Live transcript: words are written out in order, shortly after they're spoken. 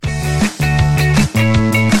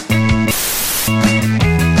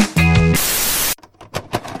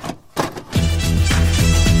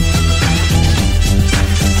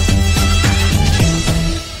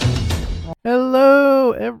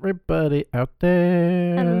everybody out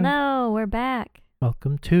there. Hello, we're back.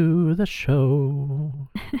 Welcome to the show.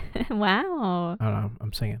 Wow. I don't know,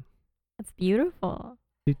 I'm singing. That's beautiful.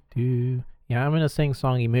 Doo-doo. Yeah, I'm in a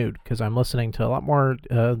sing-songy mood because I'm listening to a lot more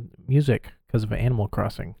music because of Animal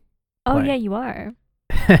Crossing. Oh, Play. yeah, you are.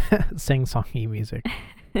 Sing-songy music.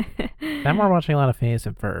 I'm more watching a lot of Phineas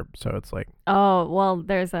and Ferb, so it's like... Oh, well,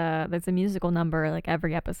 there's a musical number like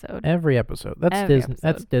every episode. Every episode. That's Every Disney. episode.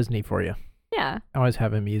 That's Disney for you. Yeah. Always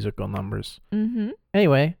having musical numbers. Mm-hmm.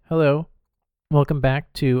 Anyway, hello. Welcome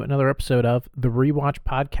back to another episode of the Rewatch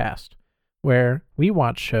Podcast, where we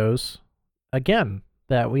watch shows, again,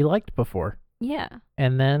 that we liked before. Yeah.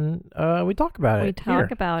 And then we talk about it. We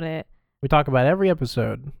talk about it. We talk about every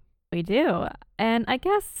episode. We do. And I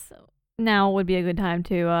guess now would be a good time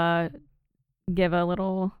to give a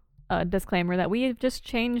little disclaimer that we have just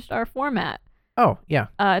changed our format Oh, yeah.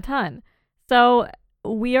 a ton. So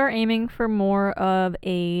we are aiming for more of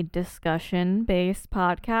a discussion-based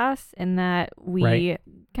podcast in that we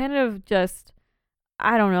kind of just,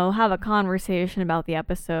 I don't know, have a conversation about the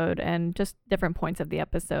episode and just different points of the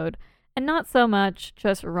episode. And not so much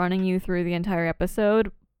just running you through the entire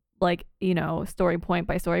episode, like, you know, story point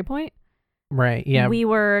by story point. Right, yeah. We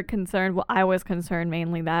were concerned, well, I was concerned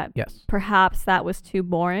mainly that Yes. perhaps that was too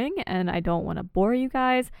boring, and I don't want to bore you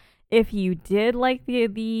guys. If you did like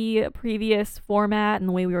the previous format and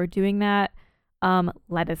the way we were doing that,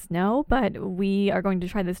 let us know. But we are going to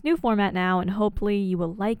try this new format now, and hopefully you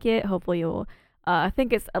will like it. Hopefully you'll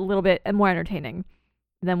think it's a little bit more entertaining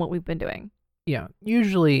than what we've been doing. Yeah.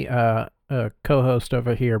 Usually a co-host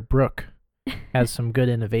over here, Brooke, has some good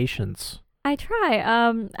innovations. I try.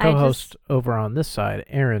 Co-host over on this side,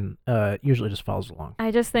 Aaron, usually just follows along. I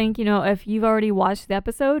just think, you know, if you've already watched the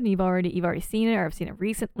episode and you've already seen it or have seen it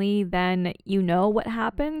recently, then you know what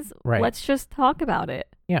happens. Right. Let's just talk about it.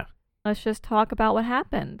 Yeah. Let's just talk about what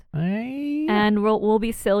happened. Yeah. And we'll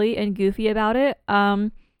be silly and goofy about it. I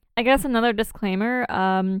guess another disclaimer,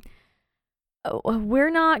 we're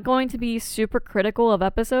not going to be super critical of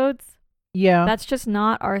episodes. Yeah. That's just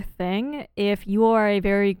not our thing. If you are a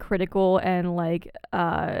very critical and like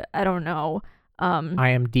I don't know,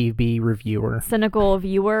 IMDb reviewer, cynical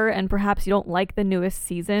viewer, and perhaps you don't like the newest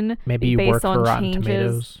season, maybe you work for Rotten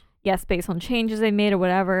Tomatoes. Yes, based on changes they made or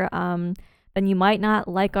whatever, then you might not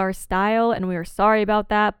like our style, and we are sorry about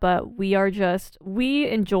that, but we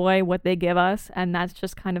enjoy what they give us, and that's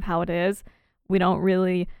just kind of how it is. We don't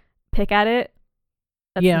really pick at it.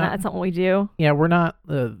 That's not what we do. Yeah, we're not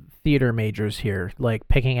theater majors here, like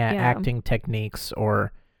picking at acting techniques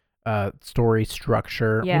or story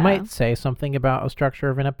structure. Yeah. We might say something about a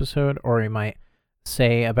structure of an episode, or we might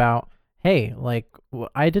say about, hey, like,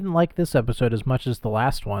 I didn't like this episode as much as the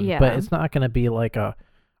last one, but it's not going to be like I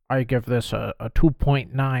give this a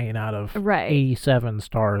 2.9 out of 87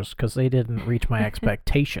 stars because they didn't reach my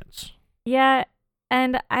expectations. Yeah,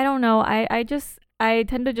 and I don't know, I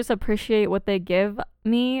tend to just appreciate what they give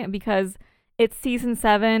me because it's season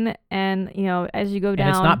 7, and you know, as you go down,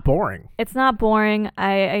 and it's not boring. It's not boring.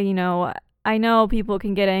 I know people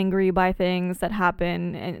can get angry by things that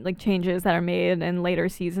happen and like changes that are made in later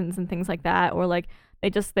seasons and things like that, or like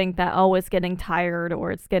they just think that it's getting tired,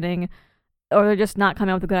 or they're just not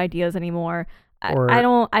coming up with good ideas anymore. I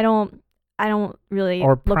don't really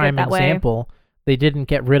look at it that way. Or prime example, they didn't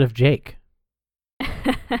get rid of Jake,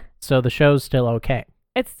 so the show's still okay.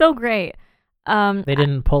 It's still great. They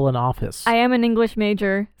didn't pull an Office. I am an English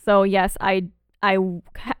major, so yes, I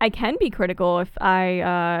can be critical if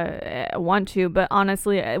I want to, but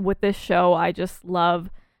honestly, with this show, I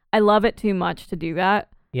love it too much to do that.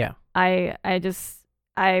 Yeah.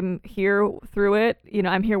 I'm here through it. You know,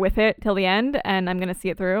 I'm here with it till the end, and I'm gonna see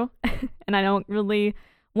it through, and I don't really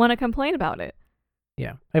want to complain about it.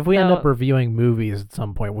 Yeah. If we end up reviewing movies at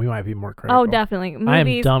some point, we might be more critical. Oh, definitely. Movies, I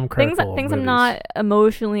am dumb critical things of I'm movies. not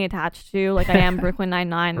emotionally attached to, like I am Brooklyn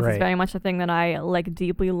Nine-Nine. This Right. is very much a thing that I like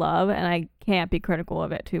deeply love, and I can't be critical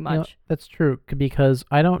of it too much. You know, that's true, because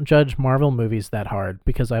I don't judge Marvel movies that hard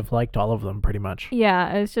because I've liked all of them pretty much.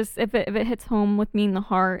 Yeah, it's just if it hits home with me in the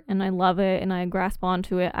heart and I love it and I grasp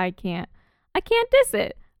onto it, I can't diss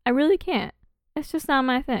it. I really can't. It's just not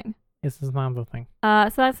my thing. This is not the thing. So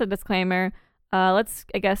that's a disclaimer. Let's,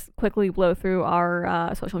 I guess, quickly blow through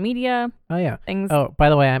our social media. Oh, yeah. Things. Oh, by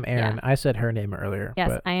the way, I'm Aaron. Yeah. I said her name earlier. Yes,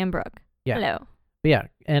 but I am Brooke. Yeah. Hello. But yeah,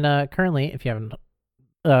 and currently, if you haven't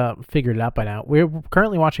figured it out by now, we're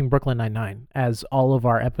currently watching Brooklyn Nine-Nine, as all of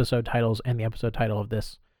our episode titles and the episode title of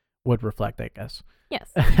this would reflect, I guess. Yes.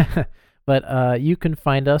 But you can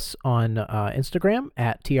find us on Instagram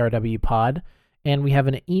at TRWPod, and we have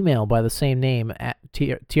an email by the same name at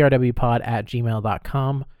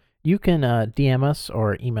trwpod@gmail.com. You can DM us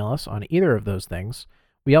or email us on either of those things.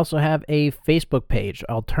 We also have a Facebook page,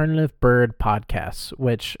 Alternative Bird Podcasts,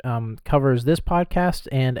 which covers this podcast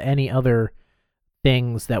and any other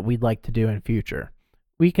things that we'd like to do in future.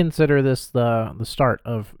 We consider this the start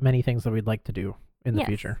of many things that we'd like to do in the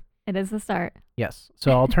future. It is the start. Yes.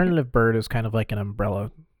 So Alternative Bird is kind of like an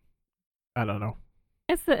umbrella. I don't know.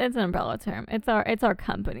 It's an umbrella term. It's our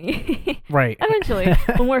company. Right. Eventually,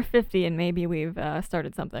 when we're 50 and maybe we've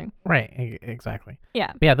started something. Right. Exactly.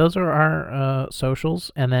 Yeah. But yeah, those are our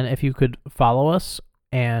socials. And then if you could follow us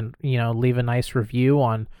and, leave a nice review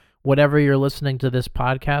on whatever you're listening to this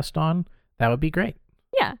podcast on, that would be great.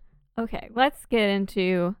 Yeah. Okay. Let's get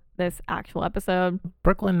into this actual episode.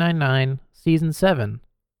 Brooklyn Nine-Nine, Season 7,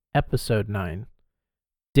 Episode 9,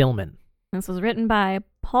 Dillman. This was written by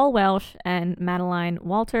Paul Welsh and Madeline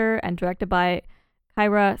Walter and directed by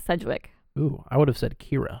Kyra Sedgwick. Ooh, I would have said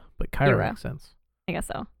Kira, but Kyra makes sense. I guess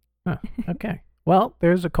so. Huh, okay. Well,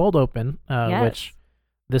 there's a cold open, yes. Which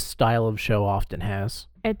this style of show often has.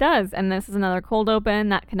 It does, and this is another cold open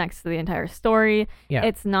that connects to the entire story. Yeah.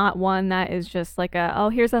 It's not one that is just like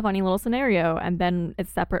here's a funny little scenario, and then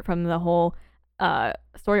it's separate from the whole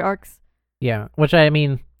story arcs. Yeah, which I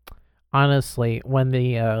mean, honestly, when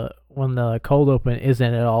the cold open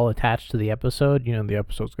isn't at all attached to the episode, the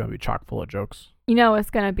episode's gonna be chock full of jokes. It's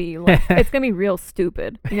gonna be like it's gonna be real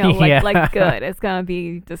stupid. Like good. It's gonna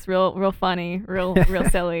be just real funny, real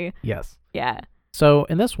silly. Yes. Yeah. So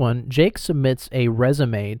in this one, Jake submits a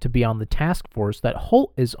resume to be on the task force that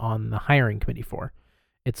Holt is on the hiring committee for.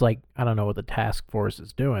 It's like, I don't know what the task force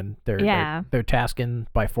is doing. They're tasking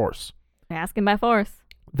by force. Tasking by force.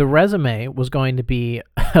 The resume was going to be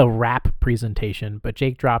a rap presentation, but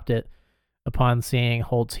Jake dropped it upon seeing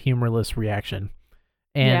Holt's humorless reaction.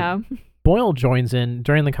 And Boyle joins in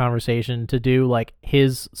during the conversation to do like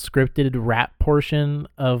his scripted rap portion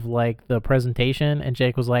of like the presentation, and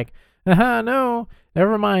Jake was like, no,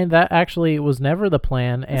 never mind. That actually was never the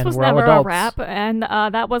plan, and this was we're never all adults. A rap, and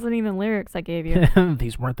that wasn't even lyrics I gave you.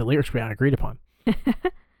 These weren't the lyrics we had agreed upon.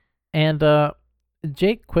 And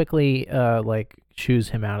Jake quickly shoos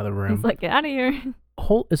him out of the room. He's like, get out of here.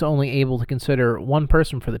 Holt is only able to consider one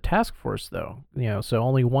person for the task force, though. So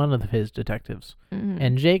only one of his detectives. Mm-hmm.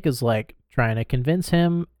 And Jake is like trying to convince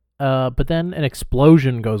him, but then an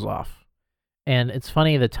explosion goes off. And it's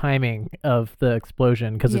funny the timing of the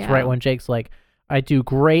explosion, because it's right when Jake's like, I do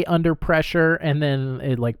great under pressure, and then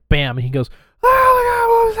it like, bam, and he goes,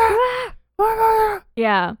 oh my God, what was that?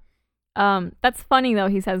 Yeah. That's funny, though,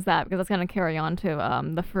 he says that, because that's going to carry on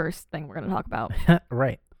to the first thing we're going to talk about.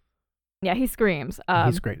 Right. Yeah, he screams.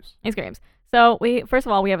 He screams. So, first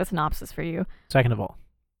of all, we have a synopsis for you. Second of all.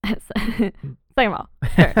 Second of all.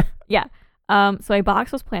 Sure. Yeah. So a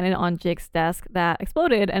box was planted on Jake's desk that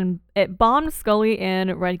exploded, and it bombed Scully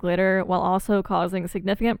in red glitter while also causing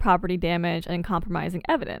significant property damage and compromising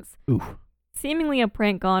evidence. Oof. Seemingly a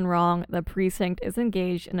prank gone wrong, the precinct is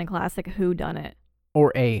engaged in a classic whodunit.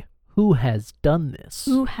 Or a who has done this?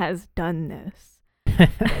 Who has done this?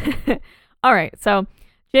 All right, so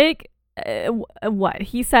Jake, what?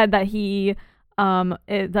 He said that he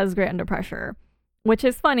it does great under pressure, which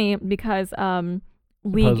is funny because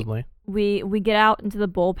Supposedly. we get out into the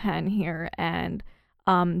bullpen here, and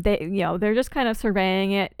they're just kind of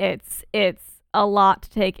surveying it. It's a lot to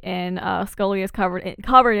take in. Scully is covered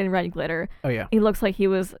in red glitter. Oh yeah. He looks like he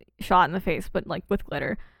was shot in the face, but like with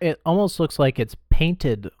glitter. It almost looks like it's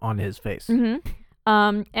painted on his face. Mm-hmm.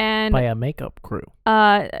 And by a makeup crew.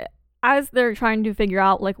 As they're trying to figure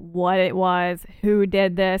out like what it was, who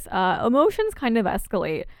did this, emotions kind of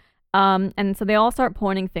escalate. And so they all start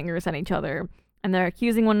pointing fingers at each other. And they're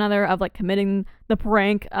accusing one another of like committing the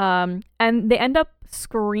prank, and they end up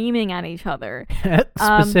screaming at each other.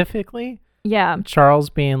 Specifically? Yeah. Charles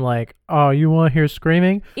being like, oh, you want to hear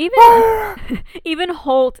screaming? Even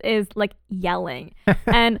Holt is like yelling.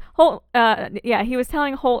 And Holt, he was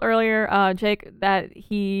telling Holt earlier, Jake, that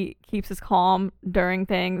he keeps his calm during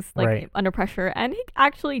things like under pressure. And he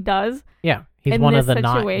actually does. Yeah, he's one of the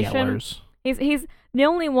not yellers. He's the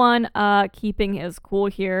only one keeping his cool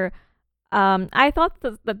here. I thought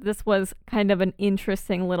that this was kind of an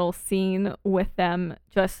interesting little scene with them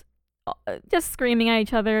just screaming at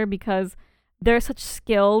each other, because they're such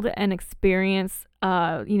skilled and experienced,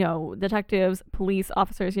 detectives, police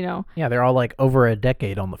officers, Yeah, they're all like over a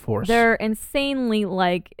decade on the force. They're insanely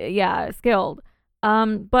skilled.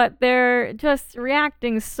 But they're just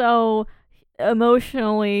reacting so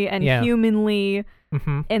emotionally and humanly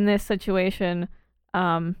in this situation.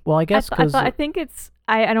 Well, I guess I think it's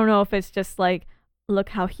I don't know if it's just like look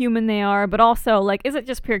how human they are, but also, like, is it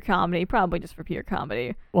just pure comedy? Probably just for pure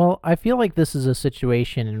comedy. Well, I feel like this is a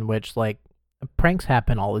situation in which, like, pranks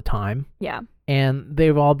happen all the time. Yeah. And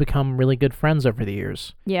they've all become really good friends over the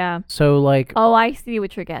years. Yeah. So, like... Oh, I see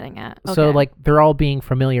what you're getting at. Okay. So, like, they're all being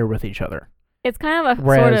familiar with each other. It's kind of a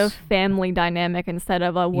sort of family dynamic instead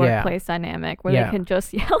of a workplace dynamic where they can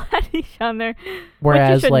just yell at each other.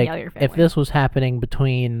 Whereas, like, if this was happening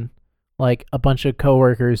between, like, a bunch of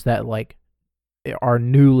coworkers that, like, are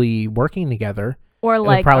newly working together... Or,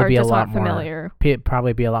 like, probably are just not familiar.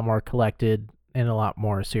 Probably be a lot more collected and a lot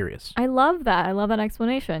more serious. I love that. I love that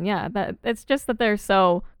explanation. Yeah, that it's just that they're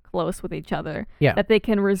so close with each other that they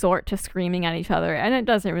can resort to screaming at each other, and it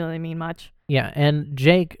doesn't really mean much. Yeah, and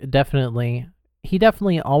Jake definitely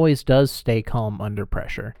always does stay calm under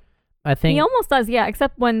pressure. I think he almost does,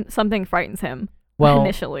 except when something frightens him.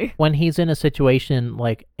 Initially, when he's in a situation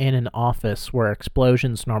like in an office where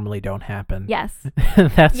explosions normally don't happen. Yes,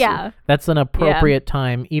 that's an appropriate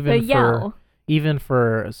time, even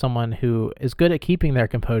for someone who is good at keeping their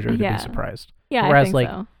composure to be surprised. Yeah, whereas, I think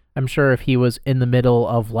so. I'm sure if he was in the middle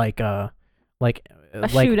of like a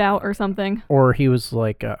shootout or something, or he was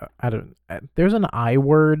like there's an I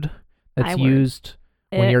word that's used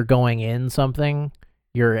when you're going in something.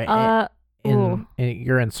 You're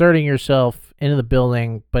you're inserting yourself into the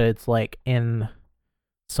building, but it's like in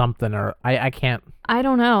something, or I can't. I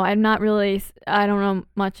don't know. I don't know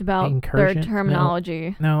much about their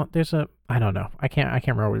terminology. No, there's I don't know. I can't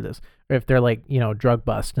remember what it is. Or if they're like, drug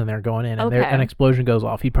bust and they're going in and an explosion goes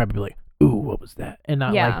off, he'd probably be like, "Ooh, what was that?" And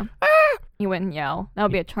not like, "Ah!" He wouldn't yell. That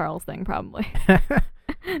would be a Charles thing, probably.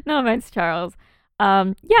 No offense, Charles.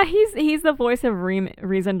 He's the voice of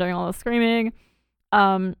reason during all the screaming.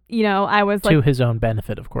 I was like, to his own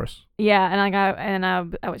benefit, of course. Yeah, and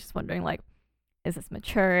I was just wondering, like, is this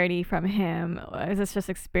maturity from him? Is this just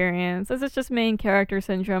experience? Is this just main character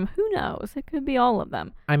syndrome? Who knows? It could be all of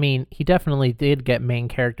them. I mean, he definitely did get main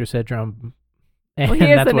character syndrome, and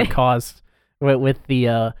that's what caused with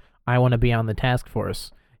the I want to be on the task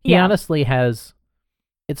force. He honestly has.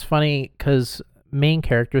 It's funny because main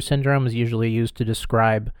character syndrome is usually used to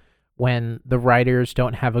describe when the writers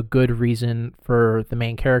don't have a good reason for the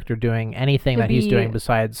main character doing anything that he's doing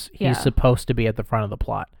besides he's supposed to be at the front of the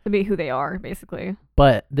plot. To be who they are, basically.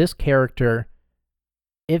 But this character,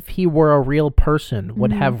 if he were a real person,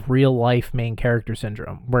 would have real life main character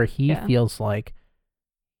syndrome, where he feels like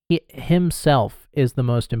himself is the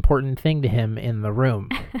most important thing to him in the room.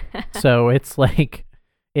 So it's like...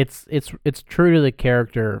 It's true to the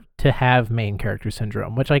character to have main character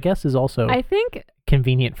syndrome, which I guess is also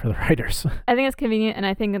convenient for the writers. I think it's convenient, and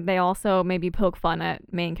I think that they also maybe poke fun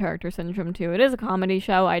at main character syndrome too. It is a comedy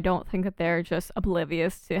show. I don't think that they're just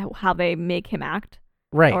oblivious to how they make him act.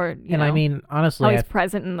 Right. Or, I mean, honestly, how he's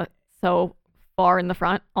present so far in the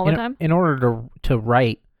front all the time. In order to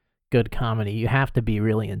write good comedy, you have to be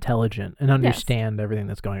really intelligent and understand everything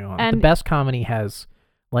that's going on. And the best comedy has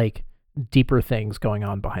like deeper things going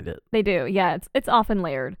on behind it. They do. Yeah, it's often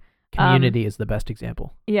layered. Community is the best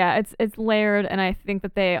example. Yeah, it's layered, and I think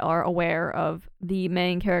that they are aware of the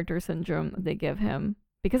main character syndrome that they give him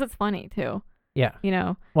because it's funny too. Yeah.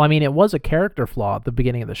 Well, I mean, it was a character flaw at the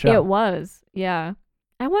beginning of the show. It was. Yeah.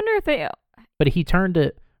 I wonder if they But he turned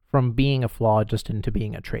it from being a flaw just into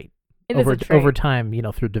being a trait. It is a trait. Over time,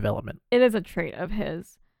 through development. It is a trait of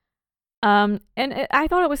his. I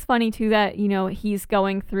thought it was funny too that, he's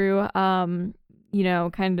going through,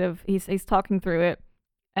 he's talking through it,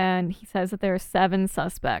 and he says that there are 7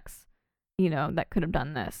 suspects, that could have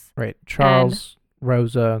done this. Right. Charles,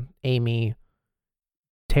 Rosa, Amy,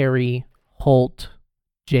 Terry, Holt,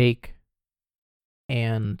 Jake,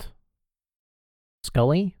 and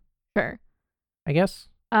Scully. Sure. I guess.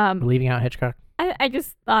 Leaving out Hitchcock. I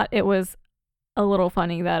just thought it was a little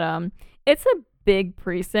funny that, it's a big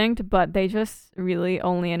precinct, but they just really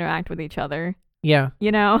only interact with each other. Yeah.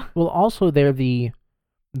 Well, also they're the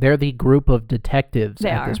group of detectives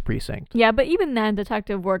at this precinct. Yeah, but even then,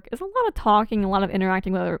 detective work is a lot of talking, a lot of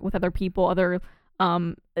interacting with other people, other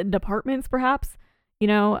departments, perhaps.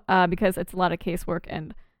 Because it's a lot of casework,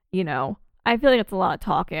 and I feel like it's a lot of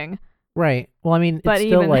talking. Right. Well, I mean, it's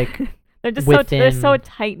still like they're just they're so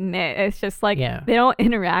tight knit. It's just like they don't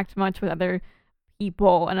interact much with other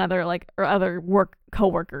people and other work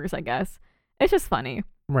coworkers, I guess. It's just funny.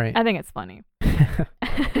 Right. I think it's funny.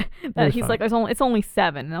 That he's funny. Like, it's only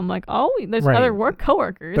 7. And I'm like, oh, there's other work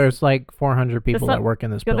coworkers. There's like 400 people that work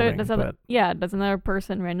in this building. Does another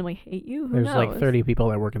person randomly hate you? Who knows? There's like 30 people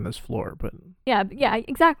that work in this floor, but yeah,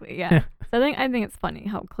 exactly. Yeah. So I think it's funny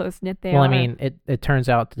how close knit they are. Well, I mean, it turns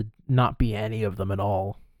out to not be any of them at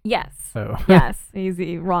all. Yes. So yes,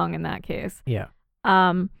 easy wrong in that case. Yeah.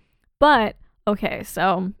 But okay,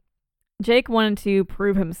 so Jake wanted to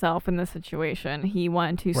prove himself in this situation. He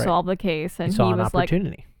wanted to solve the case, and he was like,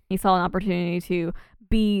 he saw an opportunity to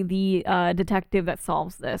be the detective that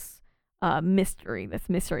solves this mystery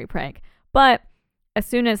prank. But as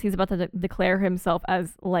soon as he's about to declare himself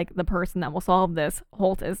as like the person that will solve this,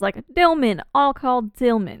 Holt is like, Dillman, I'll call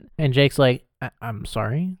Dillman. And Jake's like, I'm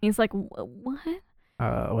sorry? He's like, what?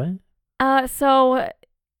 What? So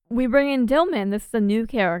we bring in Dillman. This is a new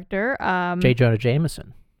character. J. Jonah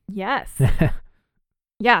Jameson. Yes.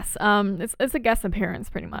 Yes. It's a guest appearance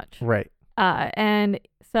pretty much. Right. And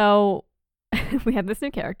so we have this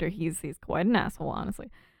new character. He's quite an asshole, honestly.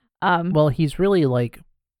 Well, he's really like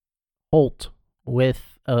Holt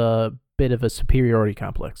with a bit of a superiority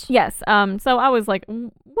complex. Yes. So I was like,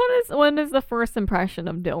 what is the first impression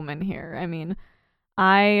of Dillman here? I mean,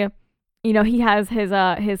 he has his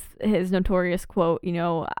notorious quote,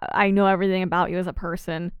 I know everything about you as a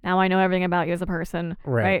person. Now I know everything about you as a person.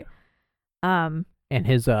 Right. And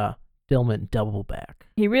his Dillman doubleback.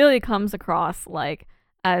 He really comes across like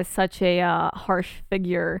as such a harsh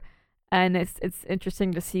figure, and it's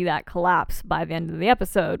interesting to see that collapse by the end of the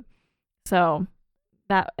episode. So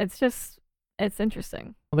that it's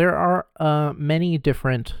interesting. There are many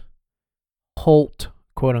different Holt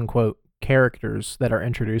quote unquote characters that are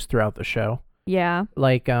introduced throughout the show. Yeah.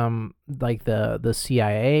 Like the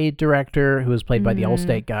CIA director who was played by the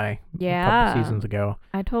Allstate guy a couple seasons ago.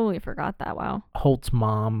 I totally forgot that. Wow. Holt's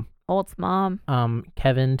mom.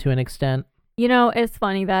 Kevin to an extent. It's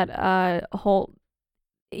funny that Holt,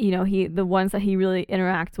 the ones that he really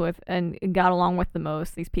interacts with and got along with the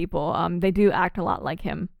most, these people, they do act a lot like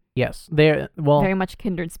him. Yes, they're very much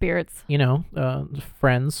kindred spirits.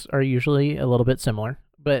 Friends are usually a little bit similar,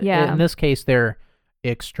 but in this case, they're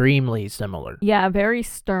extremely similar. Yeah, very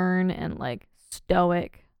stern and like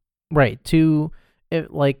stoic. Right. I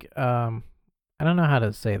don't know how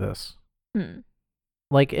to say this.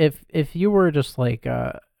 Like if you were just like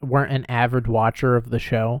weren't an avid watcher of the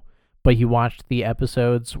show, but you watched the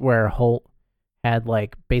episodes where Holt had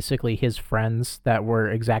like basically his friends that were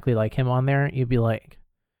exactly like him on there, you'd be like,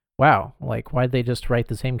 wow, like why'd they just write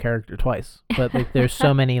the same character twice? But like there's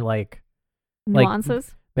so many like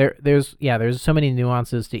nuances. There's so many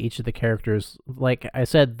nuances to each of the characters. Like I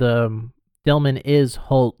said, the Dillman is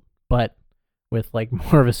Holt, but with like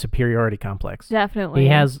more of a superiority complex. Definitely.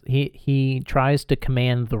 He tries to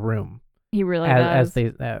command the room. He really does.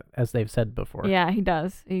 As they've said before. Yeah, he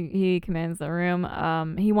does. He commands the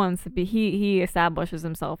room. He wants to be. He establishes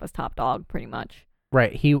himself as top dog, pretty much.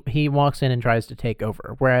 Right. He walks in and tries to take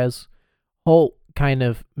over, whereas Holt kind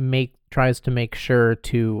of tries to make sure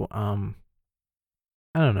to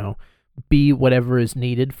I don't know, be whatever is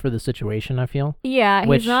needed for the situation. I feel. Yeah,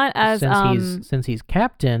 he's not as since he's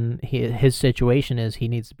captain. His situation is he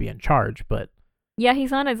needs to be in charge, but. Yeah,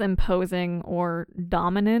 he's not as imposing or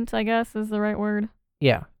dominant, I guess is the right word.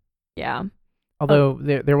 Yeah. Yeah. Although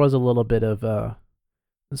there was a little bit of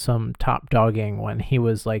some top dogging when he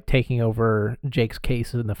was like taking over Jake's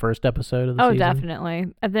case in the first episode of the season. Oh,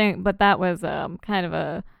 definitely. I think, but that was kind of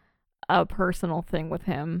a personal thing with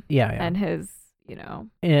him. Yeah. And his,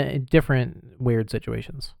 in different weird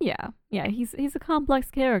situations. Yeah. Yeah, he's a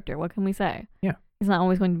complex character. What can we say? Yeah. He's not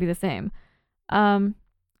always going to be the same.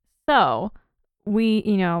 So we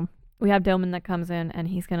have Dillman that comes in and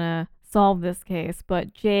he's gonna solve this case,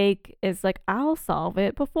 but Jake is like, I'll solve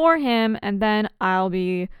it before him, and then I'll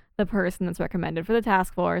be the person that's recommended for the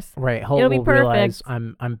task force. Right. Holt will realize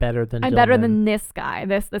I'm better than Dillman. Better than this guy.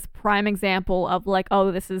 This prime example of like,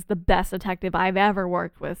 oh, this is the best detective I've ever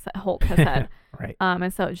worked with, Holt has said. Right.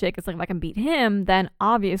 And so Jake is like, if I can beat him, then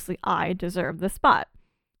obviously I deserve the spot.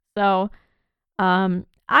 So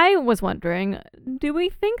I was wondering, do we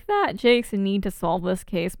think that Jake's need to solve this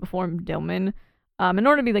case before Dillman, in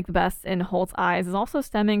order to be like the best in Holt's eyes, is also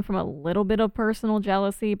stemming from a little bit of personal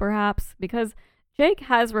jealousy, perhaps? Because Jake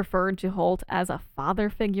has referred to Holt as a father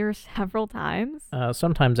figure several times.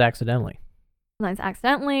 Sometimes accidentally.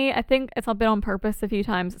 I think it's a bit on purpose a few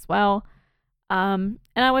times as well. And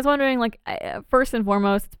I was wondering, like, first and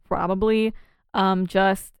foremost, it's probably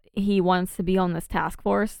just he wants to be on this task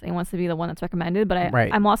force. He wants to be the one that's recommended. But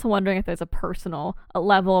I'm also wondering if there's a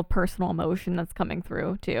level of personal emotion that's coming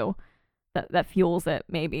through too, that fuels it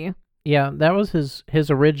maybe. Yeah, that was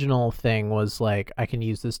his original thing, was like, I can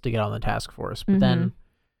use this to get on the task force. But then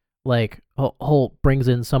like Holt brings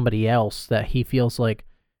in somebody else that he feels like,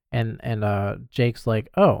 and Jake's like,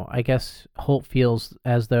 oh, I guess Holt feels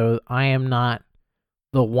as though I am not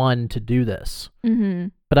the one to do this. Mm-hmm.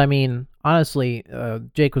 But I mean, honestly,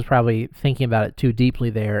 Jake was probably thinking about it too deeply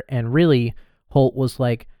there, and really Holt was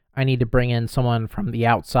like, I need to bring in someone from the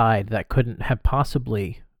outside that couldn't have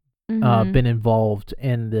possibly been involved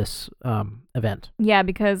in this event. Yeah,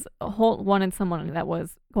 because Holt wanted someone that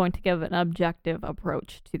was going to give an objective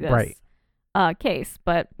approach to this case,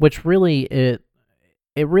 but which really it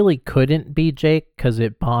really couldn't be Jake because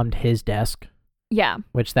it bombed his desk. Yeah,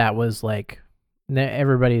 which that was like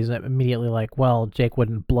everybody's immediately like, well, Jake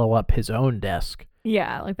wouldn't blow up his own desk.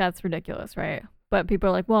 Yeah, like that's ridiculous, right? But people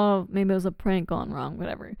are like, well, maybe it was a prank gone wrong,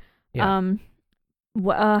 whatever. Yeah.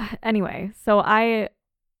 Anyway, so I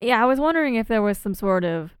was wondering if there was some sort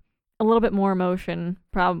of a little bit more emotion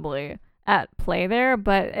probably at play there,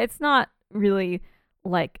 but it's not really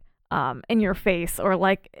like in your face or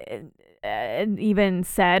like even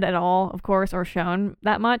said at all, of course, or shown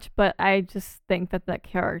that much. But I just think that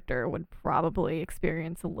character would probably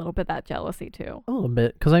experience a little bit that jealousy too. A little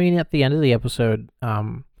bit, because I mean, at the end of the episode,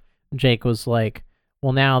 Jake was like,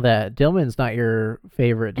 well, now that Dillman's not your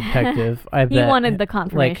favorite detective, he wanted the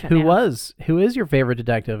confirmation. Like, who is your favorite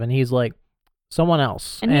detective? And he's like, someone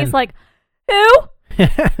else. And he's like, who?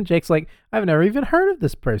 Jake's like, I've never even heard of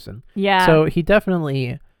this person. Yeah. So he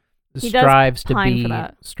definitely strives to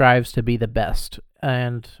be the best.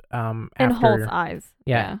 And in Holt's eyes.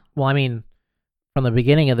 Yeah. Well, I mean, from the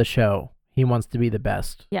beginning of the show, he wants to be the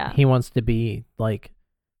best. Yeah. He wants to be like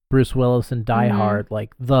Bruce Willis and Die Hard,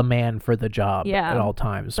 like the man for the job at all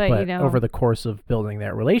times. But over the course of building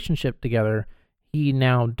their relationship together, he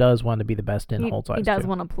now does want to be the best in Holt's eyes. He does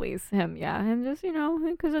want to please him, yeah. And just,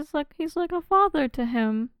 because it's like he's like a father to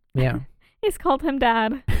him. Yeah. He's called him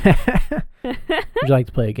Dad. Would you like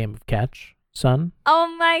to play a game of catch, son?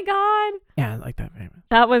 Oh my God. Yeah, I like that very much.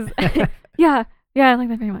 That was, yeah, I like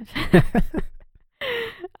that very much.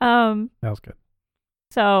 That was good.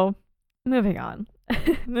 So, moving on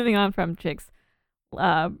from Jake's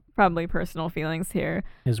probably personal feelings here.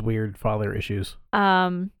 His weird father issues.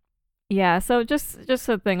 Yeah, so just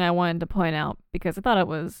a thing I wanted to point out because I thought it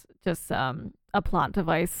was just a plot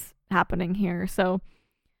device happening here. So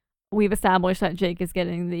we've established that Jake is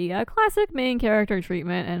getting the classic main character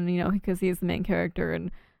treatment, and because he's the main character,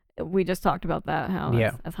 and we just talked about that, how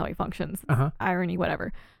that's how he functions. Irony,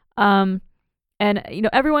 whatever. And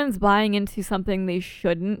everyone's buying into something they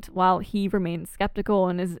shouldn't, while he remains skeptical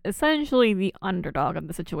and is essentially the underdog of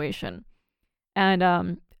the situation.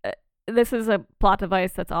 And this is a plot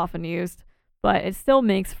device that's often used, but it still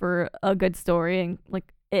makes for a good story, and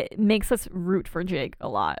like it makes us root for Jake a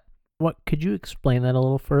lot. What could you explain that a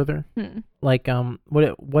little further? Like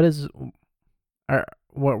what is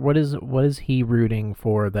he rooting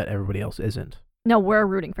for that everybody else isn't? No, we're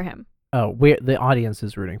rooting for him. Oh, the audience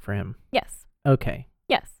is rooting for him. Yes. Okay.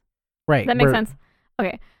 Yes. Right. Does that make sense?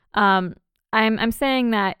 Okay. I'm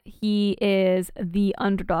saying that he is the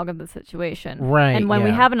underdog of the situation. Right. And when we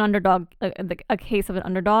have an underdog, a case of an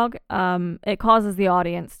underdog, it causes the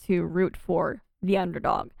audience to root for the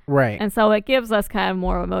underdog. Right. And so it gives us kind of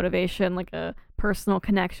more of a motivation, like a personal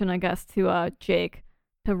connection, I guess, to Jake,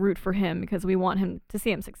 to root for him because we want him to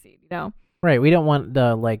see him succeed, Right. We don't want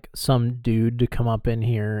some dude to come up in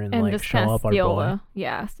here and like just show up our boy.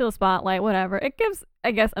 Steal the spotlight, whatever. It gives, I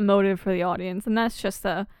guess, a motive for the audience, and that's just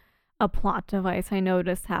a plot device I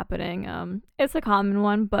noticed happening. It's a common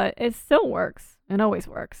one, but it still works. It always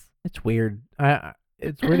works. It's weird.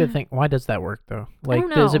 It's weird to think, why does that work though? Like, I don't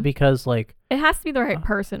know. Is it because like it has to be the right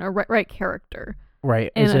person or right character?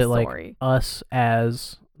 Right. Is it story. Like us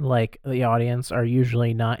as like the audience are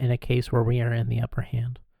usually not in a case where we are in the upper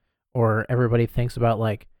hand, or everybody thinks about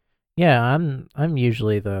like, yeah, I'm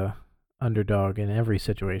usually the underdog in every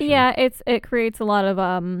situation. Yeah, it creates a lot of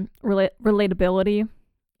relatability.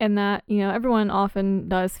 And that, everyone often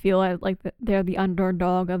does feel like they're the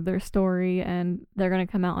underdog of their story and they're going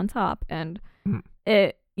to come out on top. And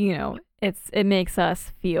it makes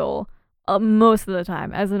us feel, most of the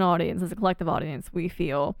time, as an audience, as a collective audience, we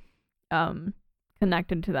feel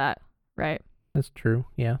connected to that, right? That's true,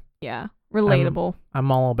 yeah. Yeah, relatable.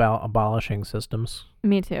 I'm all about abolishing systems.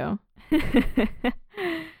 Me too.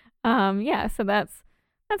 Yeah, so that's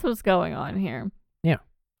what's going on here. Yeah.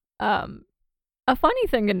 A funny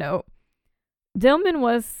thing to note, Dillman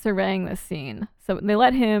was surveying the scene. So they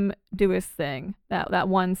let him do his thing. That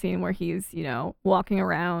one scene where he's, walking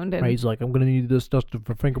around. And he's like, I'm going to need this dust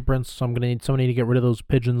for fingerprints, so I'm going to need somebody to get rid of those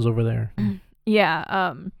pigeons over there.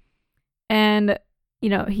 Yeah. And,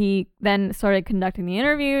 he then started conducting the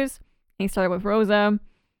interviews. He started with Rosa.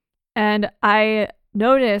 And I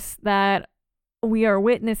noticed that we are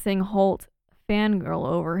witnessing Holt fangirl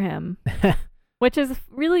over him. Which is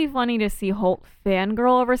really funny to see Holt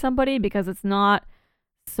fangirl over somebody because it's not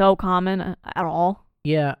so common at all.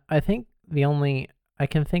 Yeah, I think I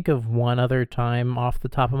can think of one other time off the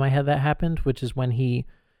top of my head that happened, which is when he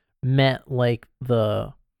met like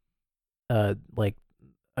the like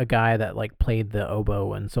a guy that like played the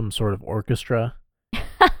oboe in some sort of orchestra.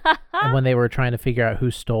 And when they were trying to figure out who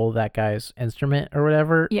stole that guy's instrument or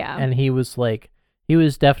whatever. Yeah. And he was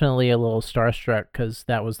definitely a little starstruck because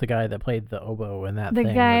that was the guy that played the oboe in that thing.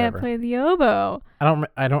 The guy that played the oboe.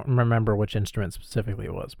 I don't remember which instrument specifically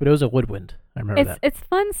it was, but it was a woodwind. I remember that. It's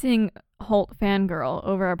fun seeing Holt fangirl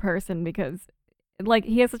over a person because, like,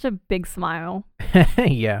 he has such a big smile.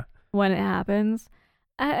 Yeah. When it happens,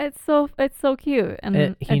 it's so cute and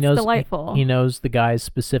it's delightful. He knows the guy's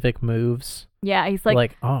specific moves. Yeah, he's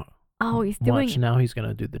like he's doing. Now he's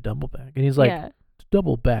gonna do the double back, and he's like,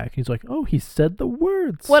 double back. He's like, oh, he said the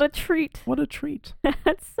words. What a treat! What a treat!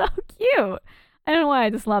 That's so cute. I don't know why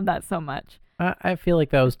I just love that so much. I feel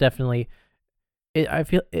like that was definitely.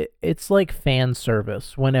 It's like fan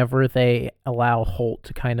service whenever they allow Holt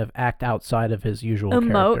to kind of act outside of his usual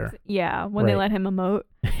character. Yeah, when they let him emote.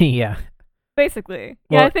 Yeah. Basically.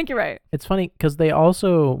 Yeah, I think you're right. It's funny because they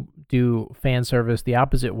also do fan service the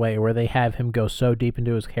opposite way where they have him go so deep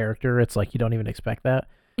into his character, it's like you don't even expect that.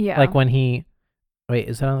 Yeah. Like when he... Wait,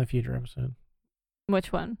 is that on the future episode?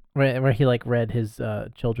 Which one? Where he like read his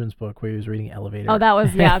children's book where he was reading Elevator. Oh,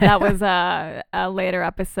 that was a later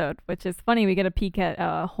episode, which is funny. We get a peek at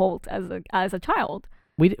Holt as a child.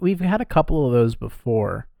 We've had a couple of those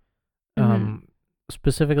before.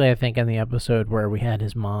 Specifically, I think in the episode where we had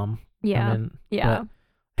his mom. Yeah. Yeah.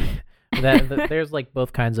 There's like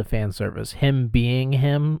both kinds of fan service. Him being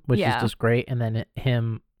him, which is just great, and then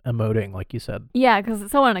him emoting, like you said. Yeah, because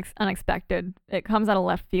it's so unexpected. It comes out of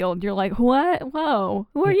left field. You're like, what? Whoa,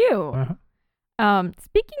 who are you? Uh-huh.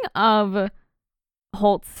 Speaking of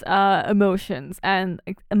Holt's emotions and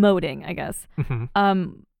emoting, I guess.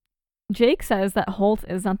 Jake says that Holt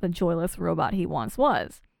is not the joyless robot he once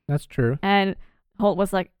was. That's true. And Holt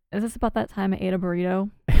was like, is this about that time I ate a burrito?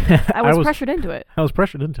 I was pressured into it. I was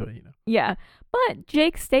pressured into it, Yeah. But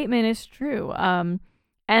Jake's statement is true. And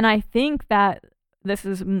I think that this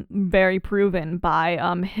is very proven by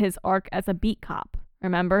his arc as a beat cop.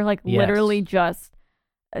 Remember? Like, literally just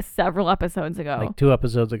several episodes ago. Like 2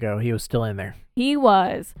 episodes ago, he was still in there. He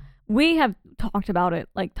was. We have talked about it,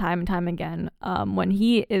 like, time and time again. When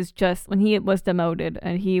he was demoted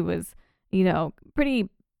and he was, pretty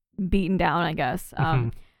beaten down, I guess.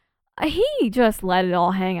 He just let it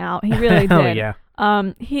all hang out. He really did. Oh, yeah.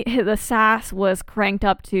 The sass was cranked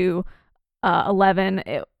up to 11.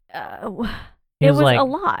 It was like, a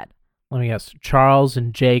lot. Let me guess. Charles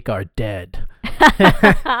and Jake are dead.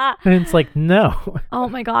 And it's like, no. Oh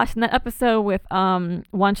my gosh. And that episode with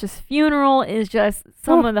Wunsch's funeral is just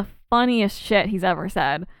some of the funniest shit he's ever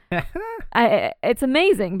said. It's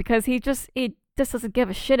amazing because he just doesn't give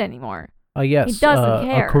a shit anymore. Yes. He doesn't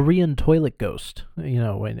care. A Korean toilet ghost.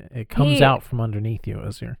 When it comes out from underneath you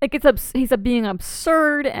as you're... Like, he's being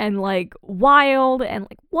absurd and, like, wild and,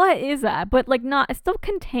 like, what is that? But, like, it's still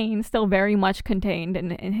very much contained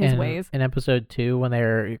in his ways. In episode 2, when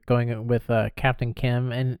they're going with Captain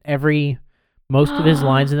Kim, and most of his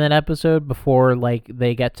lines in that episode before, like,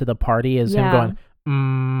 they get to the party is him going,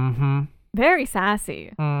 mm-hmm. Very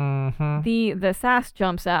sassy. Mm-hmm. The sass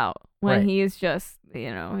jumps out when he's just,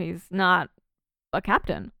 he's not a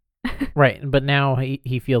captain. Right, but now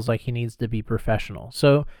he feels like he needs to be professional.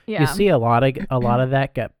 So you see a lot of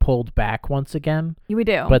that get pulled back once again. We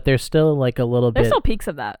do. But there's still like a little There's bit. There's still peaks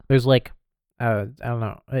of that. There's like, I don't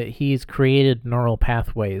know. He's created neural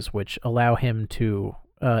pathways which allow him to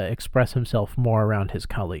express himself more around his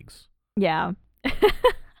colleagues. Yeah.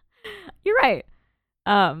 You're right.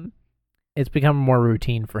 It's become more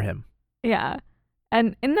routine for him. Yeah.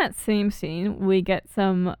 And in that same scene, we get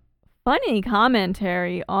some funny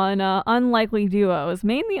commentary on unlikely duos,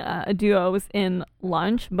 mainly duos in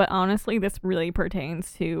Lunch, but honestly, this really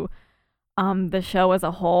pertains to the show as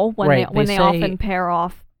a whole when they often pair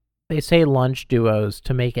off. They say Lunch duos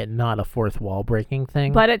to make it not a fourth wall breaking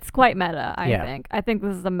thing. But it's quite meta, I think. I think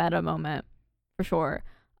this is a meta moment for sure.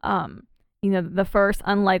 The first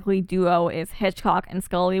unlikely duo is Hitchcock and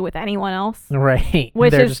Scully with anyone else. Right.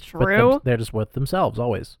 Which is true. They're just with themselves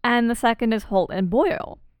always. And the second is Holt and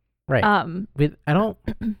Boyle. Right. I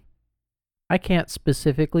can't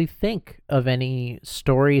specifically think of any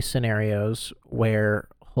story scenarios where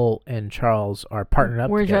Holt and Charles are partnered up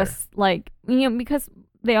together. We're just like, because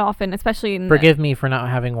they often, especially in... Forgive me for not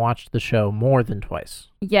having watched the show more than twice.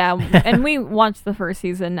 Yeah. And we watched the first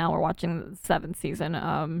season. Now we're watching the 7th season.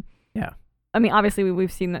 Yeah. I mean, obviously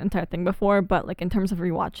we've seen the entire thing before, but like in terms of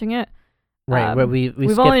rewatching it, right? But we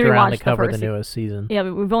skipped around to cover the newest season. Yeah,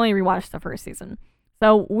 we've only rewatched the first season,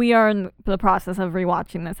 So we are in the process of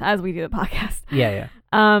rewatching this as we do the podcast. Yeah.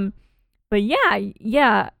 But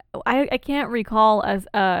yeah. I can't recall as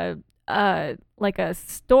like a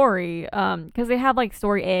story because they have like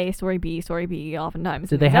story A, story B oftentimes.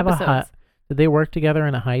 Did they have did they work together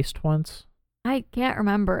in a heist once? I can't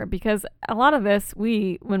remember because a lot of this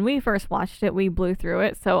when we first watched it we blew through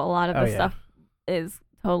it, so a lot of the stuff is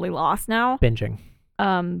totally lost now.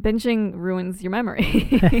 Binging ruins your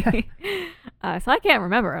memory. So I can't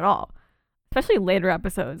remember at all, especially later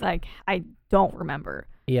episodes. I don't remember.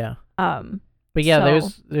 Yeah. But yeah,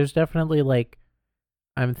 there's definitely like,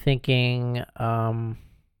 I'm thinking,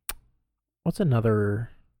 what's another?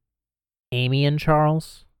 Amy and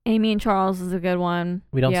Charles. Amy and Charles is a good one.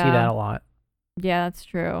 We don't see that a lot. Yeah, that's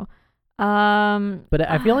true. But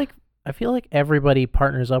I feel like everybody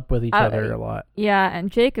partners up with each other a lot. Yeah,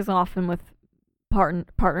 and Jake is often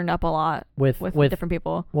partnered up a lot with different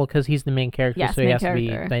people. Well, because he's the main character, so he has to be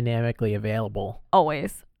dynamically available.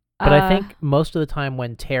 Always. But I think most of the time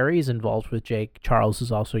when Terry's involved with Jake, Charles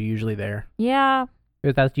is also usually there. Yeah.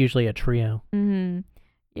 That's usually a trio. Mm-hmm.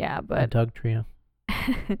 Yeah, but... A Doug trio.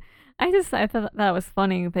 I thought that was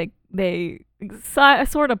funny. They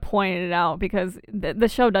sort of pointed it out because the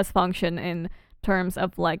show does function in terms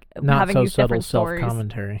of like not having so these subtle different stories.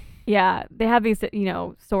 Self-commentary. Yeah, they have these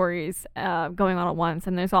stories going on at once,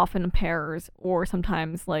 and there's often pairs or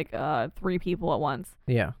sometimes like 3 people at once.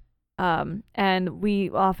 Yeah. And we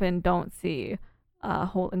often don't see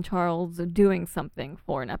Holt and Charles doing something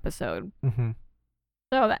for an episode. Mm-hmm.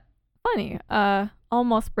 So that's funny.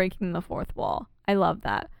 Almost breaking the fourth wall. I love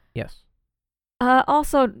that. Yes.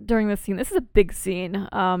 Also during this scene, this is a big scene.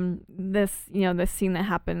 This scene that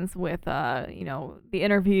happens with the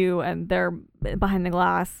interview and they're behind the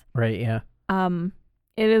glass. Right. Yeah.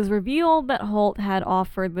 It is revealed that Holt had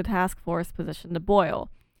offered the task force position to Boyle.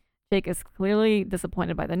 Jake is clearly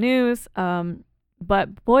disappointed by the news,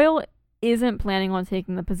 but Boyle isn't planning on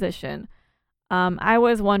taking the position. I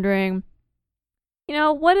was wondering,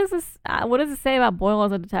 what does it say about Boyle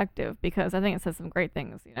as a detective? Because I think it says some great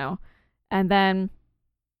things, And then,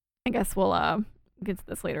 I guess we'll get to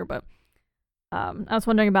this later, but I was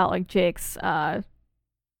wondering about like Jake's, I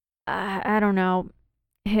don't know,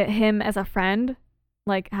 him as a friend,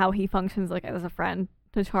 like how he functions like as a friend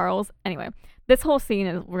to Charles. Anyway, this whole scene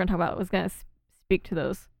we're gonna talk about was gonna speak to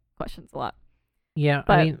those questions a lot. Yeah,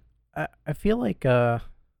 but, I mean, I feel like I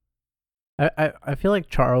feel like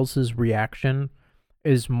Charles's reaction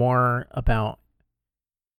is more about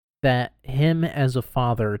that him as a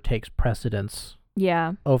father takes precedence.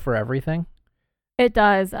 Yeah. Over everything. It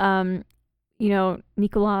does. Nicolaj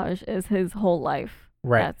is his whole life.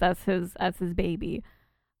 Right. That's his baby.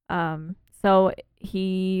 So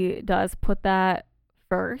he does put that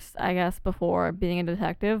first, I guess, before being a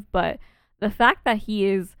detective. But the fact that he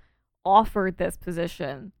is offered this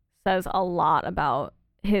position says a lot about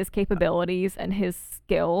his capabilities and his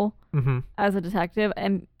skill as a detective.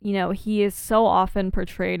 And, he is so often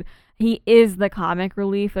portrayed, he is the comic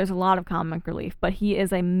relief. There's a lot of comic relief, but he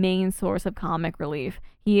is a main source of comic relief.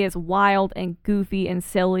 He is wild and goofy and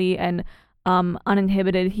silly and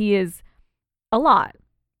uninhibited. He is a lot.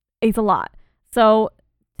 He's a lot. So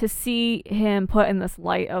to see him put in this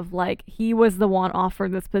light of like, he was the one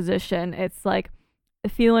offered this position, it's like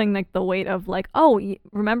feeling like the weight of like, oh,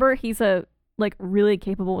 remember he's a like really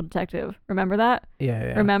capable detective. Remember that?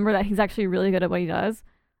 Yeah. Remember that he's actually really good at what he does.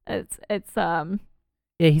 Yeah,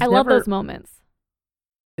 I love those moments.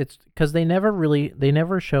 It's because they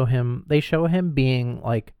never show him. They show him being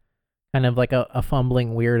like kind of like a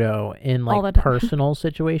fumbling weirdo in like personal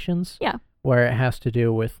situations. Yeah. Where it has to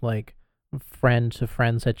do with like friend to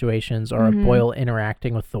friend situations or Boyle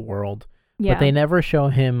interacting with the world. Yeah. But they never show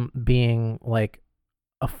him being like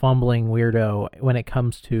a fumbling weirdo when it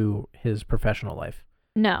comes to his professional life.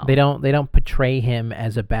 No. They don't portray him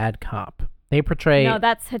as a bad cop. They portray... No,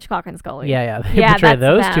 that's Hitchcock and Scully. Yeah. They portray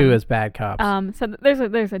those two as bad cops. So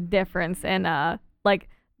there's a difference in like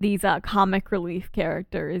these comic relief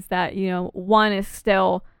characters that, one is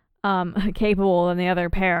still capable than the other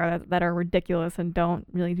pair that are ridiculous and don't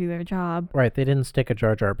really do their job. Right, they didn't stick a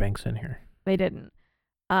Jar Jar Binks in here. They didn't.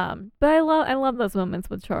 But I love those moments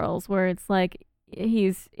with Charles where it's like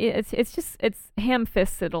it's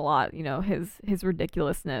ham-fisted a lot, his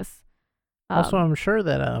ridiculousness. Also, I'm sure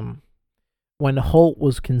that when Holt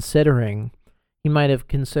was considering, he might have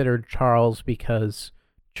considered Charles because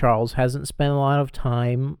Charles hasn't spent a lot of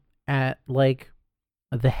time at like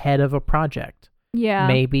the head of a project. Yeah.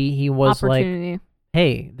 Maybe he was like,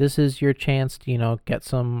 hey, this is your chance to, get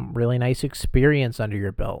some really nice experience under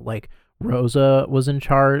your belt. Like, Rosa was in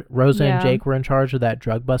charge. Rosa and Jake were in charge of that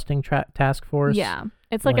drug busting task force. Yeah.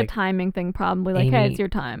 It's like a timing thing, probably. Like, hey, it's your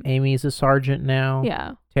time. Amy's a sergeant now.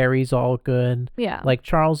 Yeah. Terry's all good. Yeah. Like,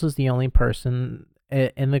 Charles is the only person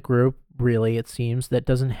in the group, really, it seems, that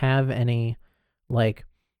doesn't have any, like,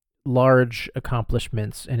 large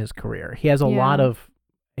accomplishments in his career. He has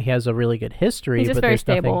he has a really good history, He's just but very there's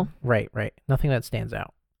stable. Nothing, right. Nothing that stands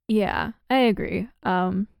out. Yeah, I agree.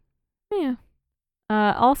 Yeah.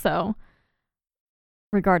 Also,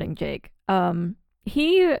 regarding Jake,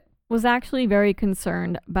 he was actually very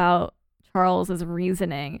concerned about Charles's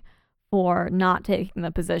reasoning for not taking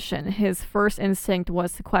the position. His first instinct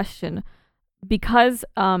was to question, because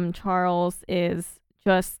Charles is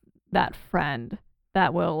just that friend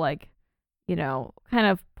that will, like, you know, kind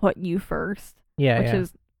of put you first. Which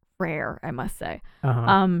is rare, I must say.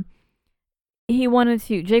 Jake wanted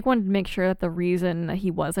to make sure that the reason that he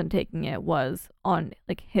wasn't taking it was on,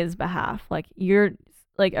 like, his behalf. Like,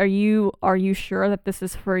 are you sure that this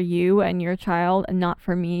is for you and your child and not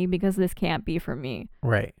for me? Because this can't be for me.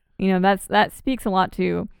 Right. You know, that speaks a lot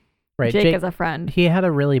to Jake as a friend. He had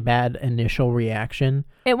a really bad initial reaction.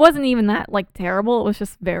 It wasn't even that, like, terrible. It was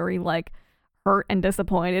just very, like, hurt and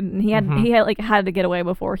disappointed, and he had to get away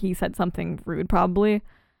before he said something rude, probably.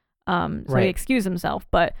 So he excused himself,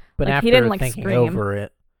 but like, after he didn't, like, thinking scream over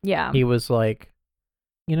it, he was like,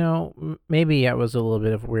 you know, maybe that was a little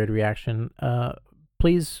bit of a weird reaction.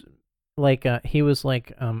 Please, like, he was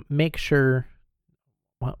like, make sure.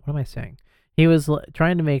 What am I saying? He was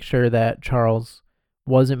trying to make sure that Charles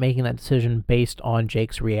wasn't making that decision based on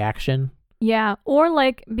Jake's reaction. Yeah, or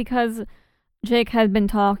like, because Jake had been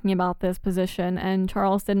talking about this position and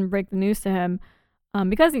Charles didn't break the news to him,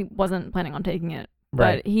 because he wasn't planning on taking it.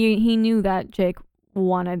 Right. But he knew that Jake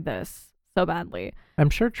wanted this so badly. I'm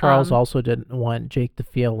sure Charles also didn't want Jake to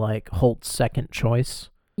feel like Holt's second choice.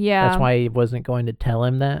 Yeah. That's why he wasn't going to tell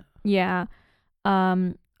him that. Yeah.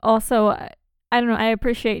 Also, I don't know, I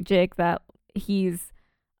appreciate Jake that he's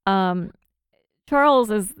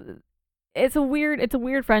Charles is it's a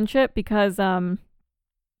weird friendship, because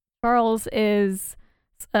Charles is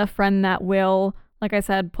a friend that will, like I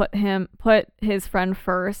said, put his friend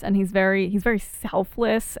first, and he's very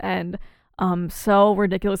selfless and so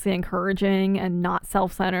ridiculously encouraging and not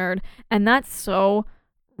self-centered, and that's so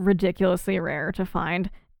ridiculously rare to find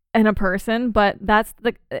in a person. But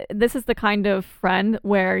this is the kind of friend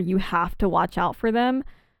where you have to watch out for them.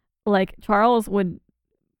 Like, Charles would,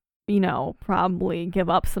 you know, probably give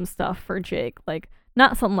up some stuff for Jake, like,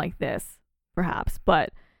 not something like this perhaps,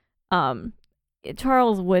 but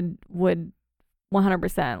Charles would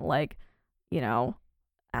 100%, like, you know,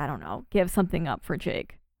 I don't know, give something up for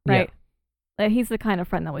Jake, right? Yeah. Like, he's the kind of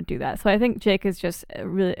friend that would do that. So I think Jake is just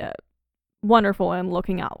really wonderful in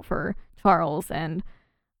looking out for Charles, and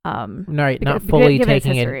not fully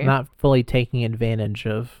taking advantage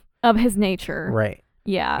of his nature. Right.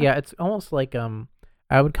 Yeah. Yeah, it's almost like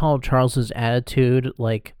I would call Charles's attitude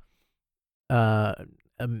like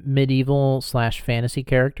medieval / fantasy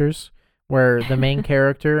characters, where the main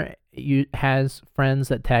character has friends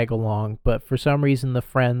that tag along, but for some reason the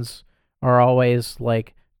friends are always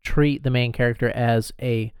like treat the main character as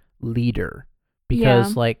a leader,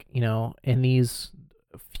 because like, you know, in these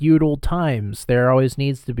feudal times there always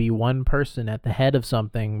needs to be one person at the head of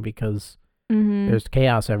something, because there's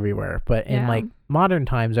chaos everywhere. But in like modern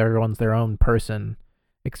times, everyone's their own person,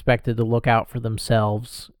 expected to look out for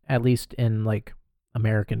themselves, at least in like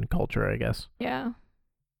American culture, I guess. Yeah.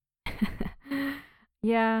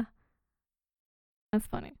 Yeah. That's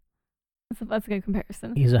funny. That's a good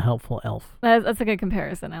comparison. He's a helpful elf. That's a good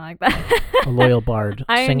comparison. I like that. A loyal bard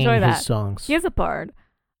singing his songs. He is a bard.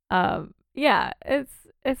 Yeah,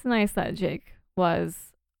 it's nice that Jake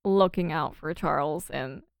was looking out for Charles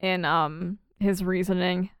and in his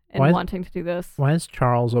reasoning and wanting to do this. Why is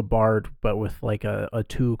Charles a bard but with like a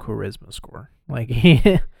 2 charisma score? Like he,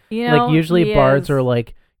 you know, like usually bards are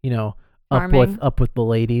like, you know, up with the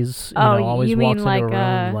ladies. You know, always walks into a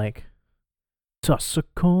room like, toss a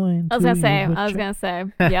coin. I was gonna say,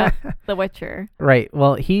 yeah, The Witcher. Right.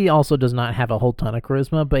 Well, he also does not have a whole ton of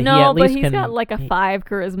charisma, but he's got like a 5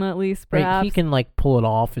 charisma at least. Perhaps. Right, he can like pull it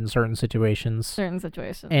off in certain situations.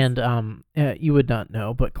 And you would not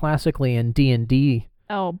know, but classically in D&D,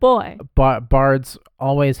 Oh boy. Bards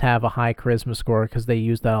always have a high charisma score because they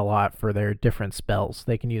use that a lot for their different spells.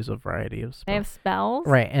 They can use a variety of spells. They have spells?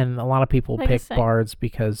 Right, and a lot of people pick bards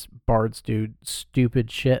because bards do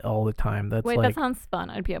stupid shit all the time. Wait, that sounds fun.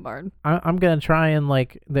 I'd be a bard. I'm gonna try and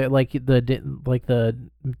the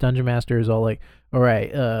dungeon master is all like, all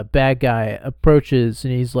right, bad guy approaches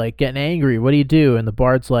and he's like getting angry. What do you do? And the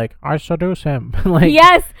bard's like, I seduce him. Like,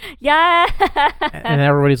 yes, yeah. And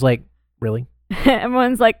everybody's like, really?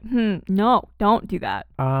 Everyone's like, no, don't do that.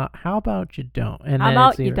 How about you don't? And how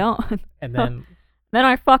about you don't? And then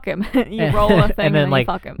I fuck him. You roll a thing and then like,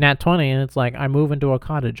 you fuck him. Nat 20, and it's like, I move into a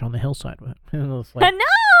cottage on the hillside with him. And it's like,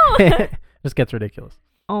 no! Just gets ridiculous.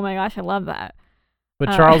 Oh my gosh, I love that.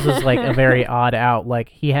 But Charles is like a very odd out. Like,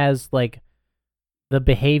 he has like the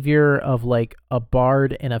behavior of like a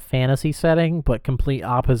bard in a fantasy setting, but complete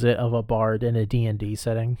opposite of a bard in a D&D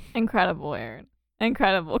setting. Incredible, Aaron.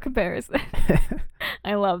 Incredible comparison.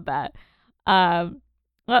 I love that.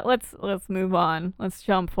 Let's move on. Let's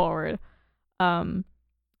jump forward.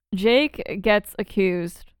 Jake gets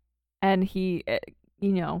accused, and he,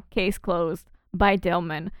 case closed by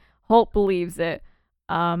Dillman. Holt believes it,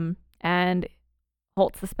 and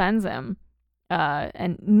Holt suspends him,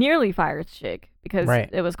 and nearly fires Jake because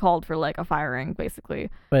it was called for like a firing,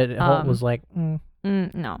 basically. But Holt was like,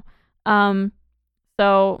 no.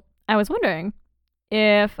 So I was wondering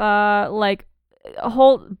if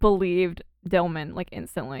Holt believed Dillman like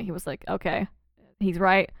instantly. He was like, okay, he's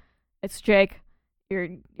right. It's Jake.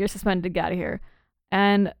 You're suspended. Get out of here.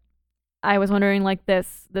 And I was wondering, like,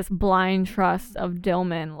 this blind trust of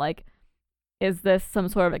Dillman, like, is this some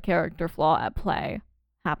sort of a character flaw at play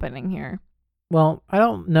happening here? Well, I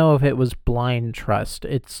don't know if it was blind trust.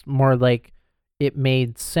 It's more like it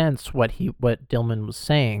made sense what Dillman was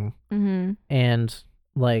saying. Mm-hmm. And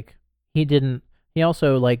like he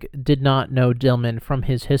also like did not know Dillman from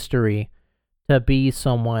his history to be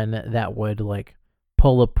someone that would like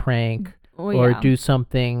pull a prank or do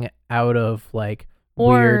something out of like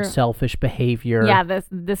weird selfish behavior. Yeah,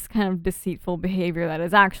 this kind of deceitful behavior that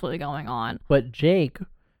is actually going on. But Jake,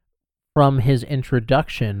 from his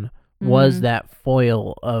introduction, was that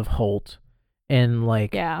foil of Holt, and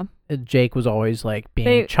like Jake was always like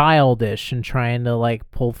being childish and trying to like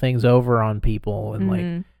pull things over on people, and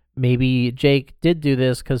like maybe Jake did do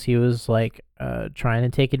this because he was like trying to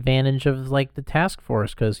take advantage of like the task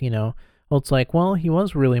force, because Holt's like, well, he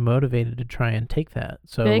was really motivated to try and take that.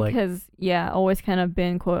 So Jake like, has always kind of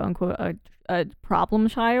been quote unquote a problem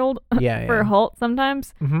child for Holt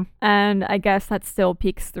sometimes, and I guess that still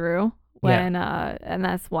peeks through when and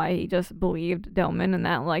that's why he just believed Dillman, and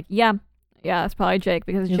that like it's probably Jake,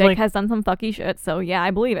 because Jake like, has done some fucky shit, so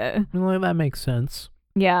I believe it. Well, that makes sense.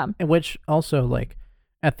 Yeah. Which also, like,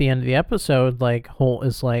 at the end of the episode, like, Holt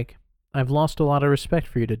is like, I've lost a lot of respect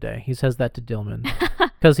for you today. He says that to Dillman.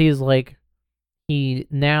 Because he's like, he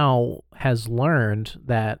now has learned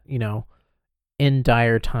that, in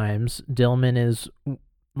dire times, Dillman is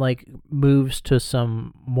like moves to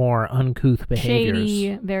some more uncouth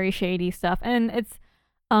behaviors. Very shady stuff. And it's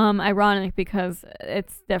ironic because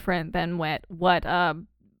it's different than what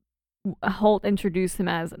Holt introduced him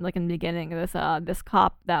as, like, in the beginning. This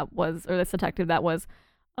cop that was, or this detective that was,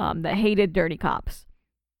 that hated dirty cops.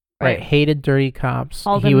 Right, hated dirty cops.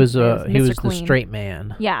 He was the straight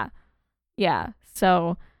man. Yeah.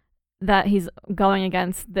 So that he's going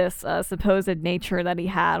against this supposed nature that he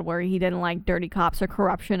had, where he didn't like dirty cops or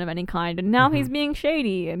corruption of any kind, and now he's being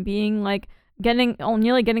shady and being like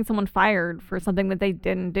nearly getting someone fired for something that they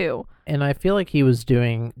didn't do. And I feel like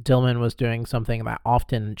Dillman was doing something that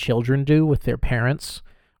often children do with their parents,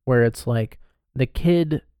 where it's like the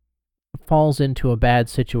kid falls into a bad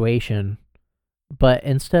situation, but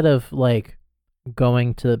instead of like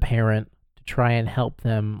going to the parent to try and help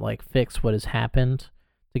them like fix what has happened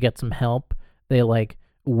to get some help, they like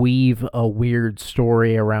weave a weird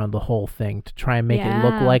story around the whole thing to try and make it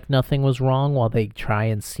look like nothing was wrong, while they try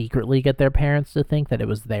and secretly get their parents to think that it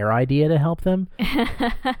was their idea to help them.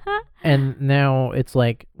 And now it's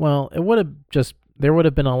like, well, there would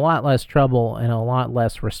have been a lot less trouble and a lot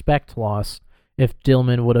less respect loss if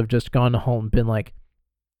Dillman would have just gone to Holt and been like,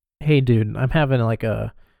 hey dude, I'm having like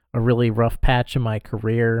a really rough patch in my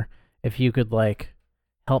career. If you could like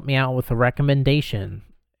help me out with a recommendation.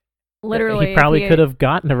 Literally, he probably could have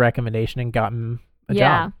gotten a recommendation and gotten a job.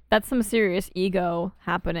 Yeah, that's some serious ego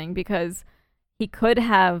happening, because he could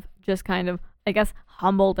have just kind of, I guess,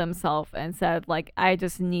 humbled himself and said, like,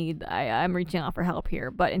 I'm reaching out for help here.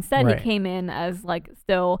 But instead he came in as like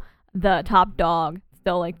still the top dog,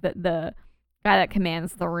 still like the guy that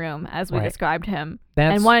commands the room, as we described him,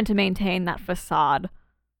 and wanted to maintain that facade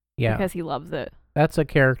because he loves it. that's a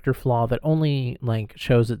character flaw that only like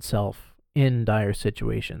shows itself in dire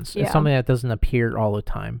situations. It's something that doesn't appear all the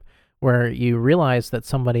time, where you realize that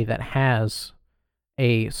somebody that has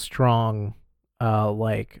a strong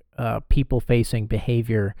people-facing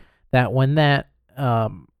behavior, that when that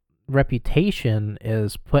reputation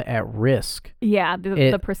is put at risk,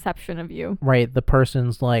 the perception of you, right, the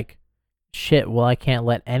person's like, shit, well, I can't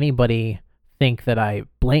let anybody think that I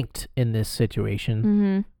blinked in this situation.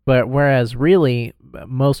 Mm-hmm. But whereas really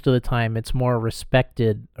most of the time it's more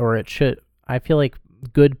respected, or it should, I feel like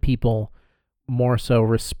good people more so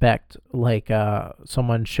respect like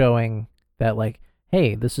someone showing that like,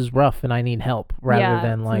 hey, this is rough and I need help, rather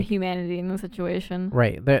than like humanity in the situation.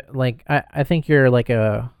 Right. That like I think you're like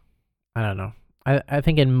I don't know. I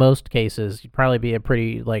think in most cases you'd probably be a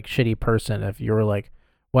pretty like shitty person if you were like,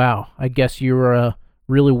 wow, I guess you were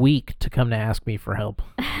really weak to come to ask me for help.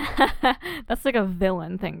 That's like a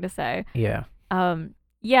villain thing to say. Yeah.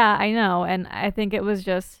 Yeah, I know, and I think it was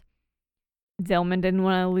just Dillman didn't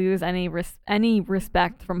want to lose any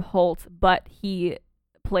respect from Holt, but he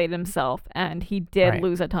played himself, and he did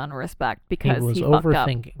lose a ton of respect because he fucked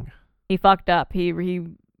overthinking. Up. He fucked up. He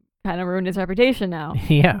kind of ruined his reputation now.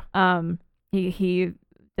 Yeah. He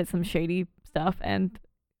did some shady stuff, and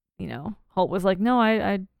Holt was like, no,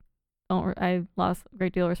 I lost a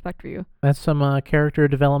great deal of respect for you. That's some character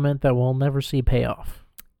development that we'll never see pay off.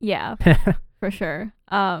 Yeah, for sure.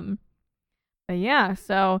 But yeah,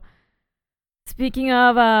 so speaking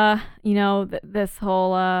of, this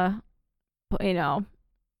whole, I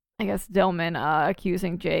guess Dillman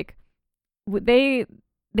accusing Jake, we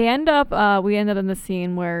end up in the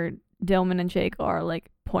scene where Dillman and Jake are like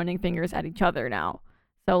pointing fingers at each other now.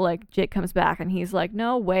 So like Jake comes back and he's like,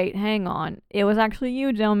 no, wait, hang on, it was actually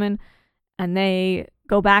you, Dillman. And they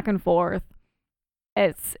go back and forth.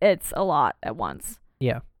 It's a lot at once.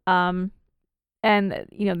 Yeah. And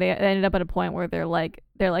they ended up at a point where they're like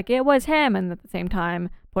it was him, and at the same time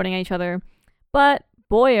pointing at each other. But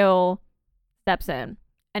Boyle steps in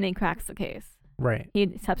and he cracks the case. Right.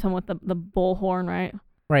 He steps in with the bullhorn, right?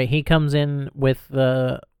 Right. He comes in with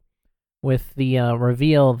the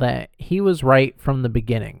reveal that he was right from the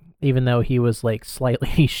beginning, even though he was like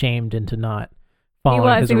slightly shamed into not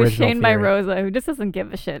following his original He was shamed theory. by Rosa, who just doesn't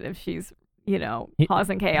give a shit if she's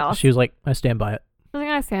causing chaos. She was like, I stand by it. I was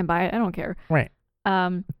like, I stand by it. I don't care. Right.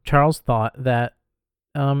 Charles thought that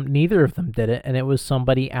neither of them did it, and it was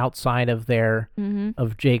somebody outside of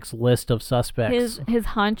of Jake's list of suspects. His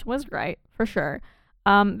hunch was right, for sure.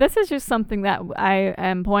 This is just something that I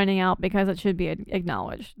am pointing out because it should be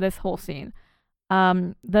acknowledged, this whole scene.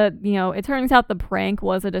 It turns out the prank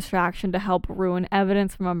was a distraction to help ruin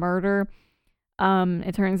evidence from a murder.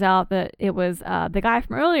 It turns out that it was the guy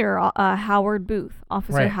from earlier, Howard Booth,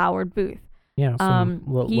 Officer Howard Booth. Yeah, some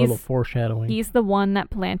little foreshadowing. He's the one that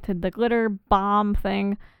planted the glitter bomb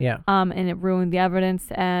thing. Yeah. And it ruined the evidence.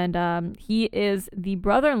 And he is the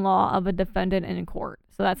brother-in-law of a defendant in court.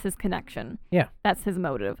 So that's his connection. Yeah. That's his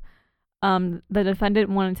motive. The defendant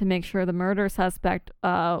wanted to make sure the murder suspect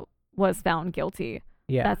was found guilty.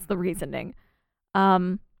 Yeah. That's the reasoning.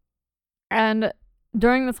 And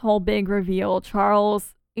during this whole big reveal,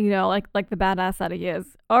 Charles, like the badass that he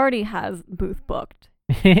is, already has Booth booked.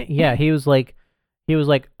 Yeah, he was like,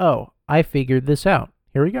 oh, I figured this out.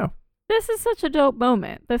 Here we go. This is such a dope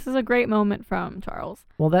moment. This is a great moment from Charles.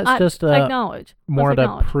 Well, that's just acknowledge. More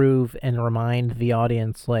to prove and remind the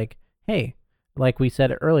audience, like, hey, like we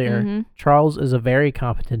said earlier, Charles is a very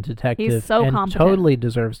competent detective. He's so and competent. Totally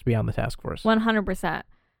deserves to be on the task force. 100%.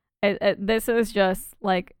 This is just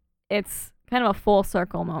like, it's kind of a full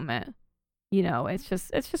circle moment. It's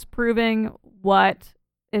just proving what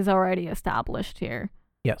is already established here.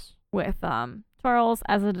 Yes. With Charles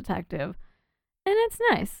as a detective. And it's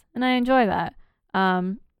nice. And I enjoy that.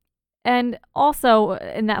 And also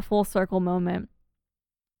in that full circle moment,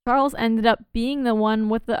 Charles ended up being the one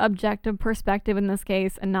with the objective perspective in this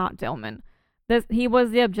case and not Dillman. He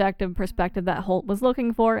was the objective perspective that Holt was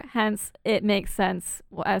looking for, hence it makes sense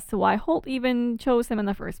as to why Holt even chose him in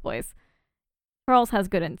the first place. Charles has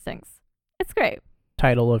good instincts. It's great.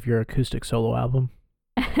 Title of your acoustic solo album.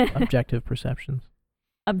 Objective Perceptions.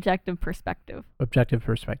 Objective Perspective. Objective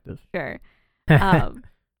Perspective. Sure.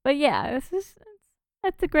 But yeah,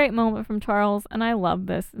 it's a great moment from Charles, and I love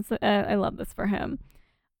this. I love this for him.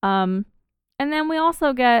 And then we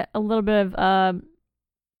also get a little bit of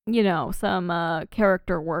some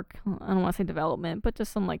character work. I don't want to say development, but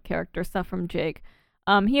just some like character stuff from Jake.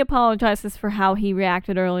 He apologizes for how he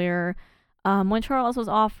reacted earlier when Charles was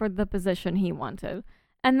offered the position he wanted.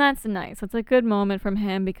 And that's nice. It's a good moment from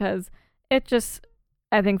him because it just,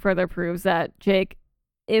 I think, further proves that Jake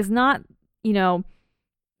is not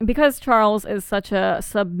because Charles is such a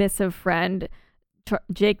submissive friend,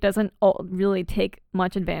 Jake doesn't really take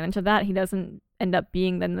much advantage of that. He doesn't end up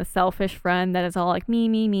being then the selfish friend that is all like me,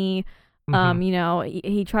 me, me.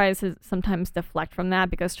 He tries to sometimes deflect from that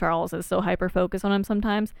because Charles is so hyper focused on him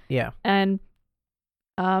sometimes. Yeah. And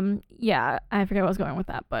I forget where I was going with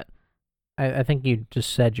that, but I think you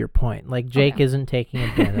just said your point. Like Jake isn't taking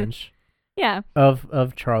advantage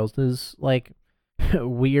of Charles's like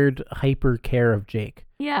weird hyper care of Jake.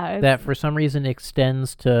 Yeah. That for some reason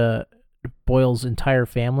extends to Boyle's entire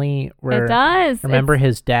family. Where it does. Remember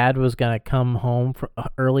his dad was going to come home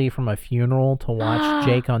early from a funeral to watch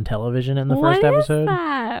Jake on television in the first episode.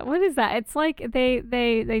 What is that? It's like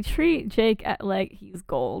they treat Jake like he's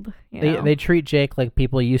gold. They treat Jake like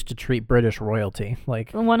people used to treat British royalty.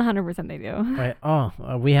 Like 100% they do.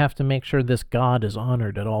 Right. We have to make sure this god is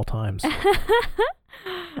honored at all times.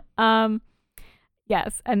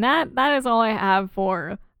 Yes, and that is all I have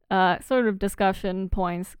for sort of discussion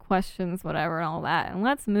points, questions, whatever, and all that. And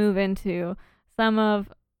let's move into some of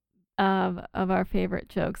our favorite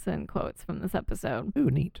jokes and quotes from this episode. Ooh,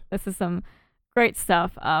 neat. This is some great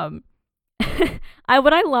stuff. What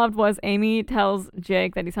I loved was Amy tells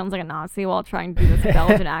Jake that he sounds like a Nazi while trying to do this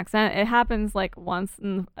Belgian accent. It happens like once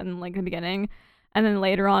in like the beginning. And then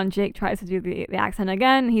later on, Jake tries to do the accent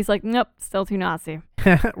again. He's like, nope, still too Nazi.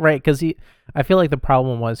 Right, because I feel like the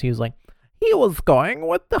problem was he was like, he was going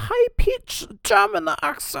with the high-pitched German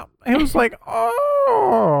accent. He was like,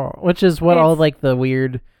 oh, which is what all like the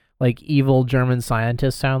weird, like evil German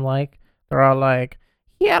scientists sound like. They're all like,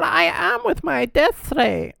 here I am with my death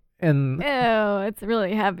ray. And ew, it's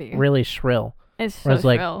really heavy. Really shrill. It's so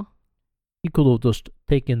shrill. Like, he could have just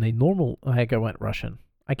taken a normal, I went Russian.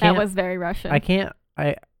 That was very Russian. Actually,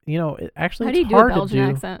 how it's do you do hard a Belgian to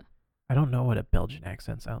do. accent? I don't know what a Belgian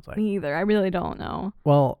accent sounds like. Me either. I really don't know.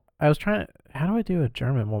 Well, I was trying to, how do I do a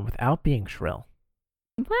German one without being shrill?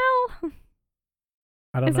 Well,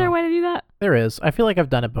 I don't know. Is there a way to do that? There is. I feel like I've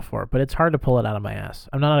done it before, but it's hard to pull it out of my ass.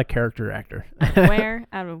 I'm not a character actor. Where?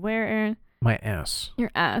 Out of where, Aaron? My ass.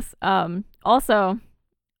 Your ass. Also,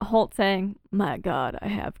 Holt saying, my God, I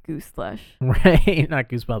have goose flesh. Right, not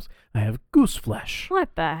goosebumps. I have goose flesh.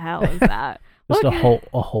 What the hell is that? Just a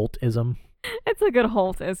Holtism. It's a good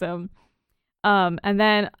Holtism. And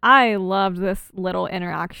then I loved this little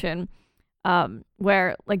interaction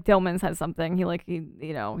where like Dillman says something.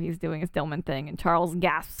 He's doing his Dillman thing and Charles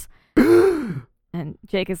gasps. And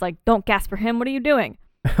Jake is like, don't gasp for him. What are you doing?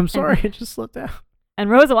 I'm sorry, it just slipped out. And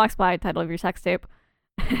Rosa walks by, title of your sex tape.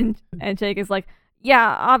 And Jake is like,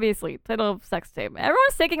 yeah, obviously, title of sex tape.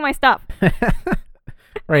 Everyone's taking my stuff.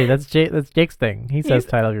 Right, that's Jake's thing. He says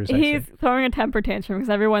title of your sex tape. He's throwing a temper tantrum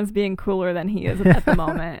because everyone's being cooler than he is at the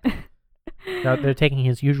moment. They're taking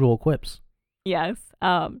his usual quips. Yes.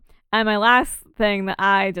 And my last thing that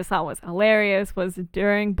I just thought was hilarious was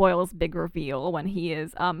during Boyle's big reveal when he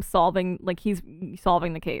is solving the case.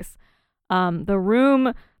 The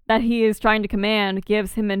room that he is trying to command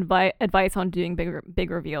gives him advice on doing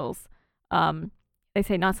big reveals. They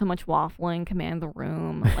say not so much waffling, command the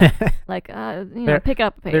room, pick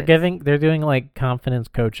up pace. They're doing like confidence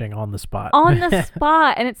coaching on the spot. On the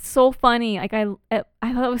spot, and it's so funny. Like I thought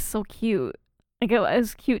it was so cute. Like it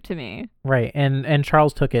was cute to me. Right, and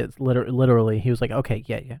Charles took it literally. He was like, okay,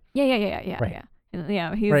 yeah. Right.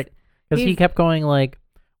 Yeah. He's right, because he kept going like,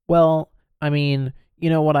 well, I mean,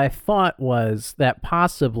 what I thought was that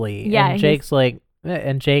possibly. Yeah. And Jake's like,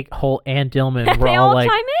 and Jake, Holt, and Dillman were all like,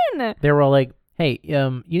 chime in. They were all like, hey,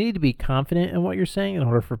 you need to be confident in what you're saying in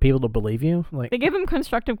order for people to believe you. Like, they give him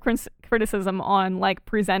constructive criticism on like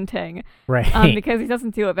presenting, right? Because he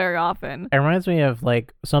doesn't do it very often. It reminds me of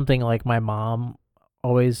like something like my mom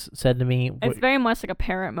always said to me. It's very much like a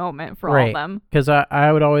parent moment for all of them. Because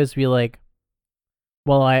I would always be like,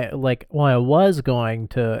 I was going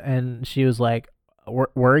to, and she was like,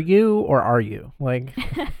 were you or are you like?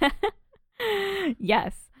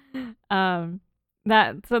 Yes.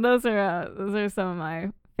 Those are some of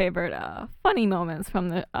my favorite funny moments from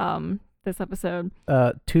the this episode.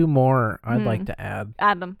 Two more I'd like to add.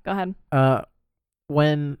 Add them. Go ahead.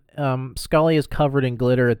 When Scully is covered in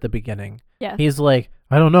glitter at the beginning, yes. He's like,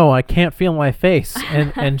 I don't know, I can't feel my face,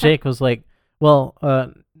 and Jake was like, well,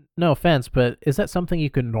 no offense, but is that something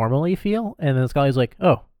you could normally feel? And then Scully's like,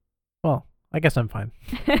 oh, well, I guess I'm fine.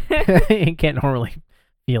 He can't normally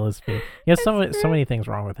feel his face. He has so many things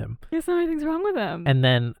wrong with him. He has so many things wrong with him. And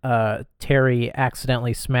then Terry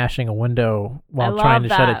accidentally smashing a window while trying to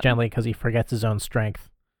shut it gently because he forgets his own strength.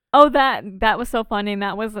 Oh, that was so funny. And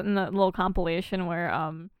that was in the little compilation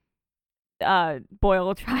where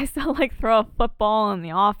Boyle tries to like throw a football in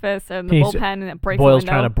the office and the bullpen, and it breaks. Boyle's the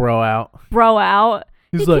window. trying to bro out. Bro out.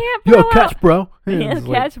 He's like, yo, catch, bro.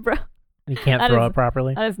 Catch, bro. He can't throw it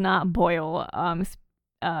properly. That is not Boyle.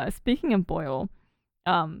 Speaking of Boyle,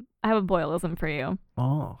 I have a Boyleism for you.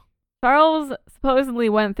 Oh. Charles supposedly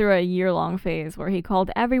went through a year-long phase where he called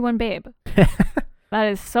everyone babe. That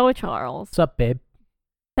is so Charles. What's up, babe?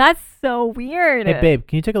 That's so weird. Hey, babe,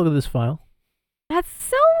 can you take a look at this file? That's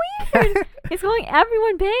so weird. He's calling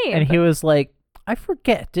everyone babe. And he was like, I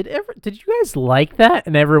forget. Did you guys like that?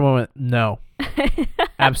 And everyone went, no.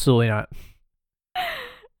 Absolutely not.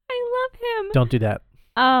 I love him. Don't do that.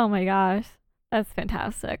 Oh my gosh. That's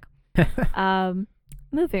fantastic.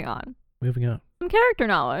 Moving on. Some character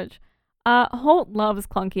knowledge. Holt loves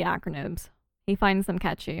clunky acronyms. He finds them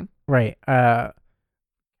catchy. Right.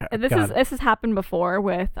 This has happened before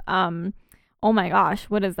with oh my gosh,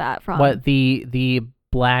 what is that from? What, the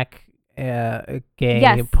black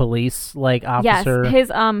gay police like officer?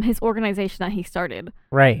 Yes, his organization that he started.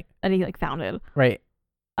 Right. That he like founded. Right.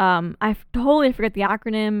 I totally forget the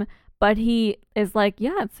acronym, but he is like,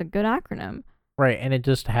 yeah, it's a good acronym. Right, and it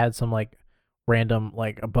just had some like random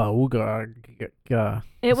like bauga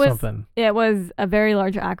something. It was a very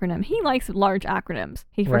large acronym. He likes large acronyms.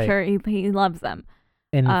 He loves them.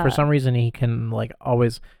 And for some reason he can like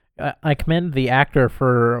always I commend the actor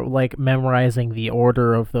for like memorizing the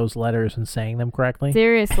order of those letters and saying them correctly.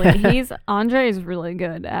 Seriously, Andre is really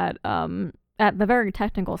good at the very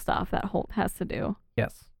technical stuff that Holt has to do.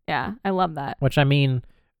 Yes. Yeah, I love that. Which I mean,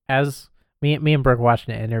 as me and Brooke watched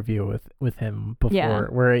an interview with him before,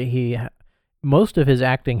 where most of his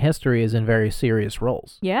acting history is in very serious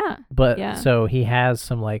roles. Yeah. But so he has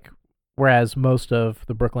some like, whereas most of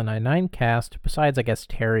the Brooklyn Nine-Nine cast, besides I guess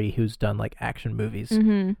Terry, who's done like action movies,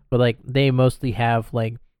 but like they mostly have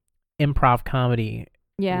like improv comedy,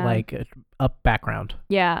 like up background.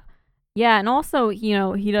 Yeah, and also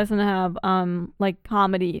he doesn't have like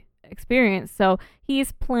comedy experience, so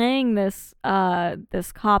he's playing this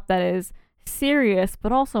cop that is serious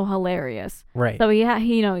but also hilarious. Right. So he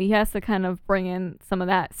has to kind of bring in some of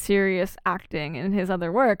that serious acting in his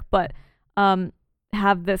other work, but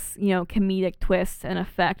have this comedic twist and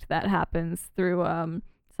effect that happens through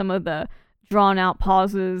some of the drawn out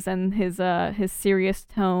pauses and his serious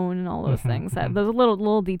tone and all those things. That those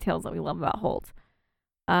little details that we love about Holt.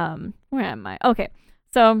 Where am I? Okay,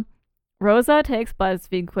 so Rosa takes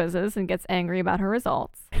BuzzFeed quizzes and gets angry about her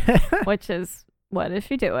results, which is, what is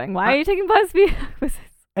she doing? Why are you taking BuzzFeed quizzes?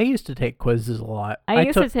 I used to take quizzes a lot. I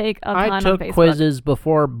used to take a ton on Facebook. I took quizzes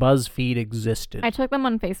before BuzzFeed existed. I took them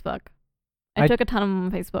on Facebook. I took a ton of them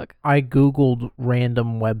on Facebook. I Googled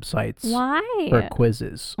random websites. Why? For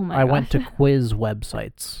quizzes. Oh my I gosh. went to quiz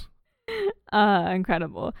websites.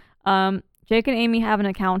 Incredible. Jake and Amy have an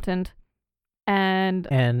accountant, and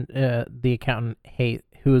the accountant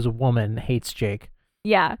who is a woman hates Jake.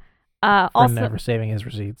 Yeah. For also never saving his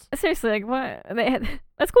receipts. Seriously, like what?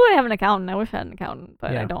 That's cool. They have an accountant. I wish I had an accountant,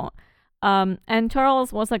 but I don't. And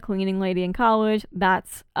Charles was a cleaning lady in college.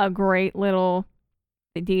 That's a great little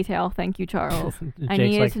detail. Thank you, Charles. I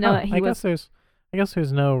needed to know that he was. I guess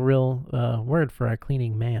there's no real word for a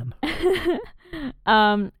cleaning man.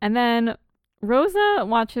 And then Rosa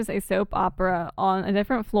watches a soap opera on a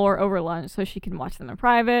different floor over lunch so she can watch them in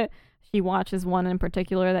private. She watches one in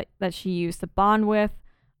particular that she used to bond with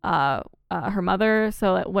her mother.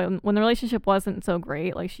 So that when the relationship wasn't so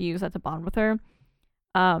great, like she used that to bond with her.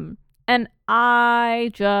 And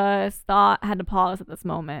I just had to pause at this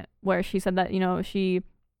moment where she said that, she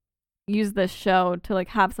used this show to like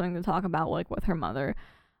have something to talk about like with her mother.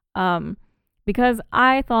 Because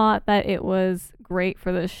I thought that it was great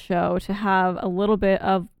for this show to have a little bit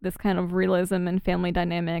of this kind of realism and family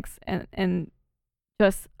dynamics and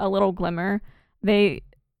just a little glimmer. The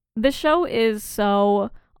show is so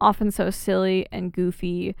often so silly and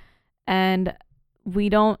goofy, and we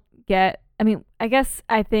don't get,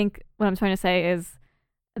 I think what I'm trying to say is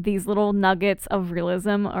these little nuggets of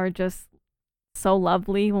realism are just so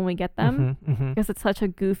lovely when we get them, because it's such a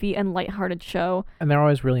goofy and lighthearted show. And they're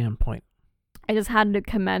always really on point. I just had to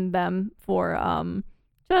commend them for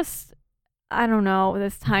just, I don't know,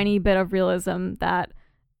 this tiny bit of realism that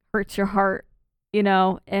hurts your heart,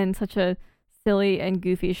 in such a silly and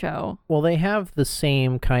goofy show. Well, they have the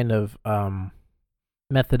same kind of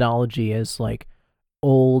methodology as like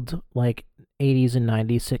old like 80s and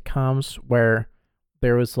 90s sitcoms, where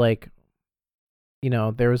there was like,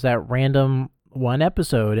 there was that random one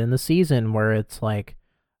episode in the season where it's like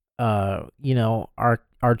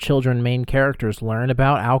our children main characters learn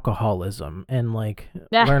about alcoholism and like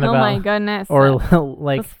learn oh about, my goodness, or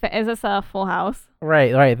like, is this a Full House?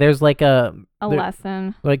 Right, there's like a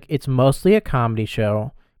lesson, like it's mostly a comedy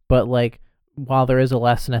show, but like while there is a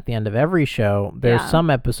lesson at the end of every show, there's some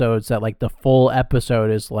episodes that like the full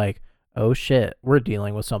episode is like, oh shit, we're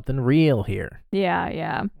dealing with something real here.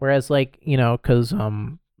 Yeah. Whereas like, because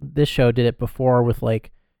this show did it before with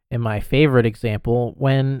like, in my favorite example,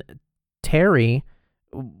 when Terry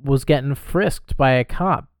was getting frisked by a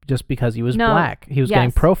cop just because he was black. He was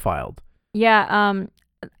getting profiled. Yeah,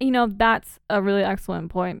 that's a really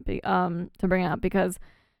excellent point to bring up, because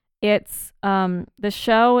it's the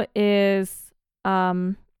show is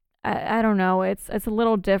I don't know, it's a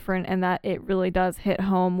little different in that it really does hit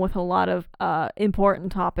home with a lot of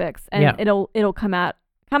important topics, and it'll come out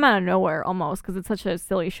of nowhere almost, because it's such a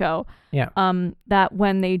silly show. Yeah. That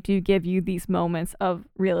when they do give you these moments of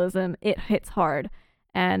realism, it hits hard,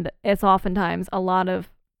 and it's oftentimes a lot of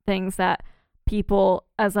things that people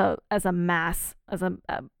as a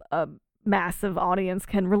massive audience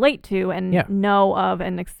can relate to and know of,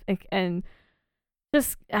 and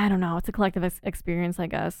just, I don't know, it's a collective experience, I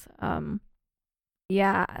guess.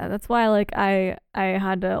 That's why like I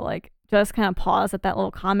had to like just kind of pause at that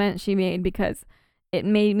little comment she made, because it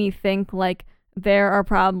made me think like there are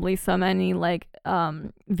probably so many like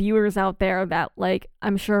viewers out there that like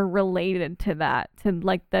I'm sure related to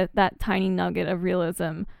like that tiny nugget of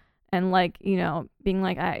realism, and like, being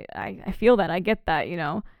like I feel that, I get that,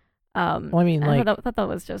 well, I mean, like, I thought that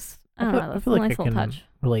was just, I don't know, that's a like nice little touch.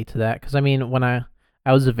 Relate to that, because I mean, when I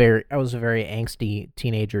was a very angsty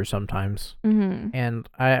teenager sometimes, and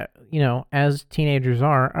I, as teenagers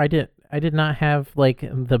are, I did not have like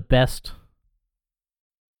the best.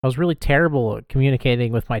 I was really terrible at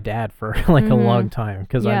communicating with my dad for like a long time,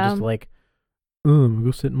 because I'm just like, I'm go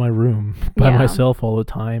sit in my room by myself all the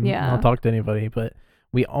time. Yeah. I don't talk to anybody. But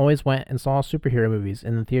we always went and saw superhero movies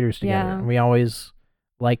in the theaters together. Yeah. And we always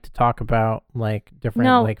like to talk about like different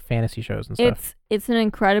like fantasy shows and stuff. It's an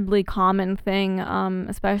incredibly common thing,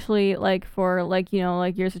 especially like for like,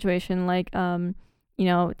 like your situation, like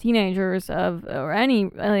teenagers or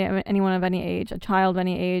anyone of any age, a child of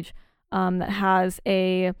any age, that has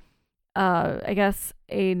I guess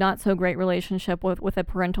a not so great relationship with a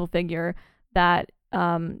parental figure, that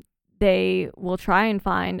they will try and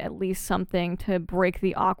find at least something to break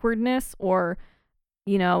the awkwardness, or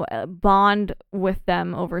bond with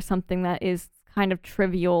them over something that is kind of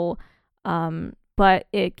trivial, but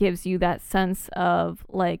it gives you that sense of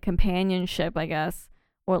like companionship, I guess,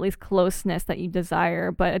 or at least closeness that you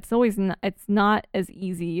desire. But it's always it's not as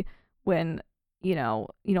easy when you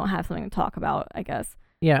don't have something to talk about, I guess.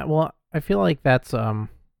 Yeah, well, I feel like that's something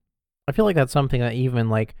that even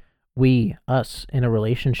like us in a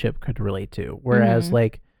relationship could relate to. Whereas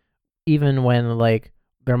like, even when like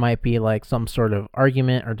there might be like some sort of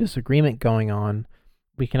argument or disagreement going on,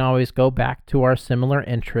 we can always go back to our similar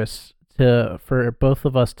interests for both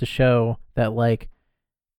of us to show that like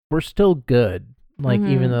we're still good. Like,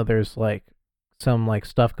 even though there's like some like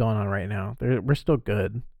stuff going on right now, we're still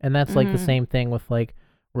good. And that's like the same thing with like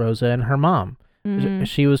Rosa and her mom.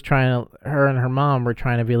 She was her and her mom were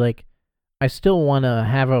trying to be like, I still want to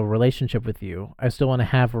have a relationship with you. I still want to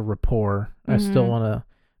have a rapport. I still want to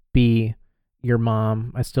be your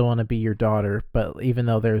mom. I still want to be your daughter. But even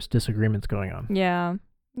though there's disagreements going on. Yeah.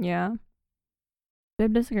 Do you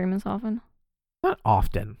have disagreements often? Not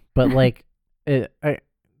often, but like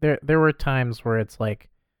there were times where it's like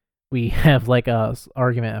we have like a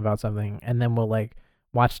argument about something, and then we'll like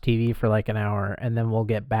watch TV for like an hour, and then we'll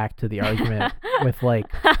get back to the argument with like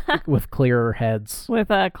with clearer heads, with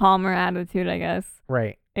a calmer attitude, I guess.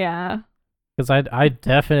 Right. Yeah. Because I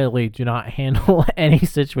definitely do not handle any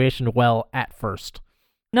situation well at first.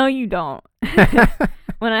 No, you don't.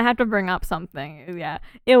 When I have to bring up something, yeah.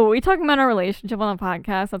 Ew, are we talking about our relationship on the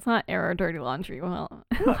podcast? That's not air or dirty laundry. Well,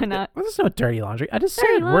 why not? This is not dirty laundry. I just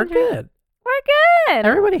said we're good. We're good.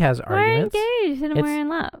 Everybody has arguments. We're engaged and we're in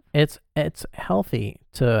love. It's healthy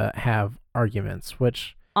to have arguments,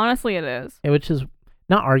 which honestly it is. Which is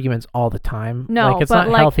not arguments all the time. No, like, it's not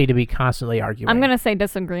healthy to be constantly arguing. I'm gonna say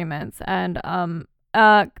disagreements and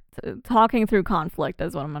talking through conflict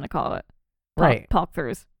is what I'm gonna call it. Talk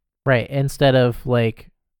throughs. Right. Instead of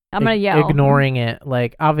like I'm gonna yell, ignoring it.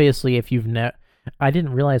 Like, obviously, if you've I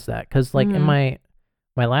didn't realize that, because like in my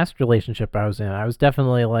last relationship I was in, I was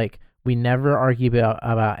definitely like, we never argue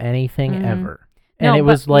about anything ever. And it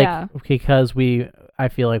was like, because I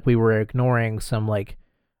feel like we were ignoring some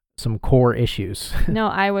core issues. No,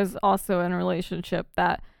 I was also in a relationship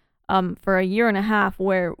that for a year and a half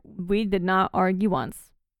where we did not argue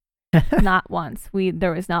once. Not once.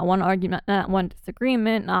 There was not one argument, not one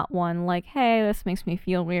disagreement, not one like, hey, this makes me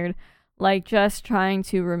feel weird. Like, just trying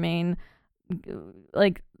to remain,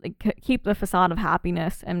 like keep the facade of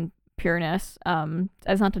happiness and pureness,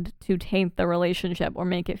 as not to taint the relationship or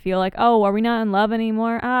make it feel like, oh, are we not in love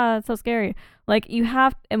anymore? That's so scary. Like, you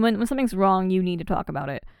have, and when something's wrong, you need to talk about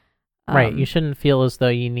it. Right. You shouldn't feel as though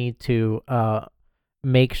you need to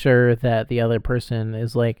make sure that the other person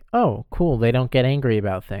is like, oh, cool, they don't get angry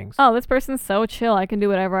about things. Oh, this person's so chill, I can do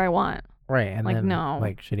whatever I want. Right. And like, then, no.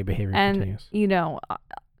 like, shitty behavior and, continues. You know,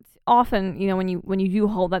 often, you know, when you do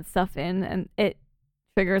hold that stuff in, and it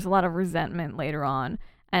triggers a lot of resentment later on,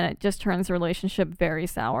 and it just turns the relationship very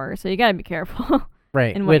sour. So you gotta be careful.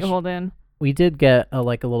 Right. In what you hold in. We did get a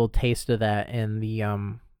little taste of that in the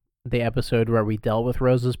episode where we dealt with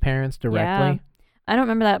Rosa's parents directly. Yeah. I don't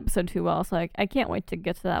remember that episode too well, so I can't wait to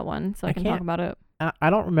get to that one so I can talk about it. I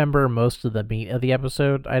don't remember most of the meat of the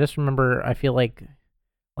episode. I just remember, I feel like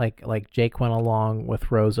Jake went along with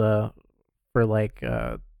Rosa for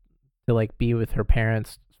to be with her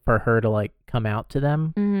parents, for her to come out to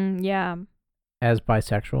them. Mm-hmm, yeah. As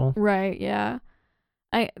bisexual. Right, yeah.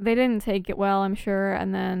 They didn't take it well, I'm sure,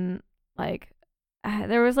 and then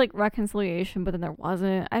there was reconciliation, but then there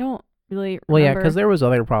wasn't. I don't really remember. Well, yeah, because there was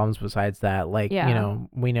other problems besides that. You know,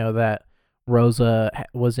 we know that Rosa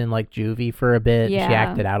was in juvie for a bit. Yeah. She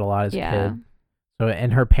acted out a lot as a kid. So,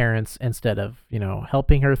 and her parents, instead of, you know,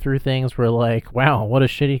 helping her through things, were like, wow, what a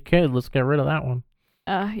shitty kid. Let's get rid of that one.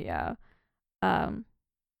 Yeah. Yeah,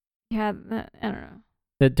 I don't know.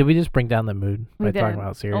 Did we just bring down the mood by talking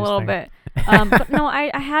about serious things? A little bit. But no,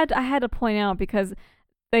 I had to point out, because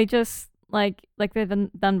they just like they've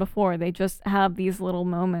done before. They just have these little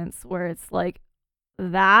moments where it's like,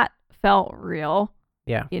 that felt real.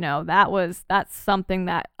 Yeah. You know, that's something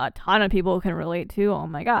that a ton of people can relate to. Oh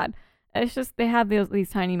my God. It's just, they have these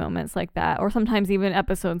tiny moments like that, or sometimes even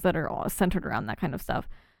episodes that are all centered around that kind of stuff.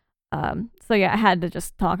 So yeah, I had to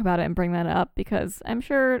just talk about it and bring that up, because I'm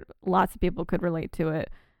sure lots of people could relate to it,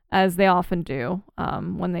 as they often do,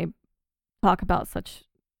 when they talk about such,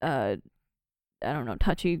 I don't know,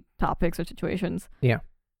 touchy topics or situations. Yeah.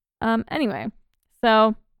 Anyway,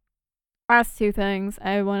 so last two things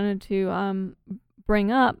I wanted to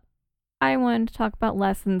bring up. I wanted to talk about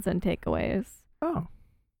lessons and takeaways. Oh.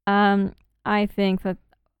 I think that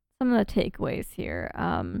some of the takeaways here,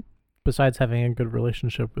 besides having a good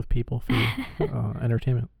relationship with people through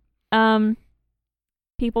entertainment,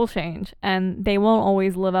 people change, and they won't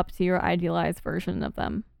always live up to your idealized version of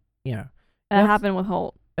them. Yeah. That happened with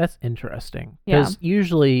Holt. That's interesting. Because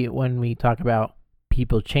usually when we talk about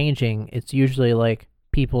people changing, it's usually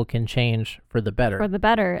people can change for the better. For the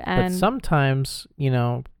better. But sometimes, you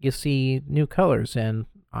know, you see new colors, and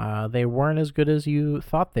they weren't as good as you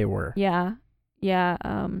thought they were. Yeah. Yeah.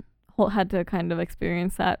 Holt had to kind of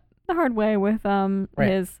experience that the hard way with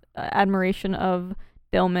his admiration of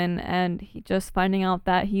Dillman, and he just finding out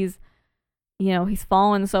that he's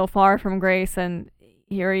fallen so far from grace, and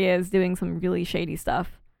here he is doing some really shady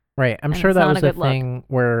stuff. Right. I'm sure that was the thing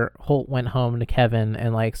where Holt went home to Kevin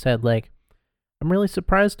and said I'm really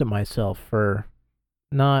surprised at myself for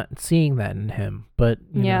not seeing that in him, but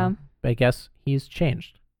you know, I guess he's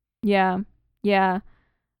changed. Yeah. Yeah.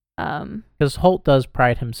 Because Holt does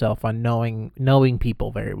pride himself on knowing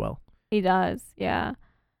people very well. He does, yeah.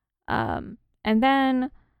 And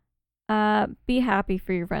then be happy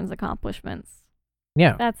for your friend's accomplishments.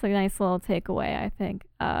 Yeah. That's a nice little takeaway, I think.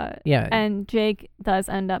 Yeah. And Jake does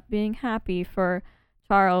end up being happy for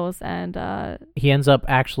Charles, and he ends up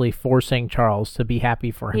actually forcing Charles to be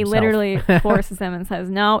happy for himself. He literally forces him and says,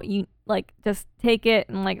 no, you just take it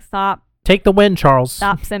and stop. Take the win, Charles.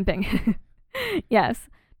 Stop simping. Yes.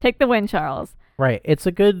 Take the win, Charles. Right. It's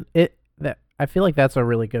a good I feel like that's a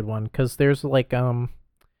really good one, because there's I don't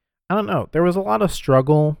know, there was a lot of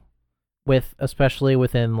struggle especially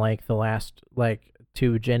within the last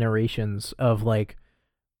 2 generations of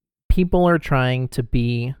people are trying to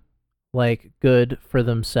be good for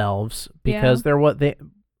themselves, because they're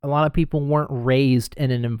a lot of people weren't raised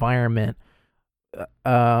in an environment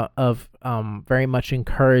of very much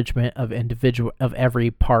encouragement of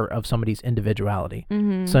every part of somebody's individuality.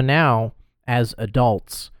 Mm-hmm. So now, as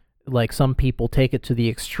adults, some people take it to the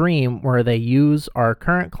extreme where they use our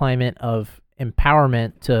current climate of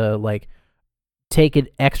empowerment to take an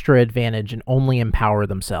extra advantage and only empower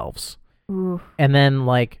themselves. Ooh. And then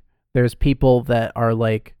there's people that are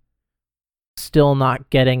still not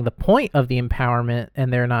getting the point of the empowerment,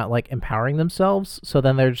 and they're not empowering themselves. So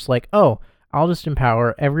then they're just oh, I'll just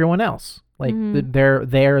empower everyone else. Like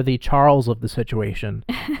they're the Charles of the situation.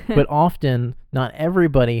 But often not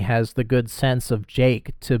everybody has the good sense of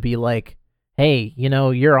Jake to be like, hey,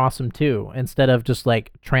 you're awesome too, instead of just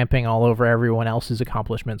like tramping all over everyone else's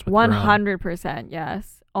accomplishments with 100%,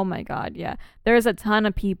 yes. Oh my God, yeah. There's a ton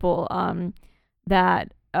of people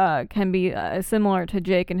that can be similar to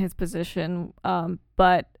Jake in his position,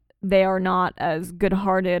 but they are not as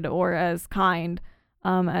good-hearted or as kind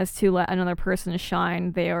as to let another person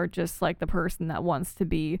shine. They are just like the person that wants to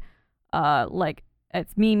be like,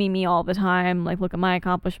 it's me all the time. Like, look at my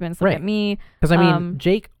accomplishments, look at me. Because, I mean,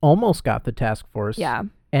 Jake almost got the task force. Yeah.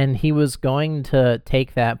 And he was going to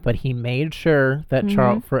take that, but he made sure that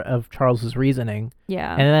of Charles's reasoning.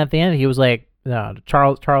 Yeah. And then at the end, he was like, no,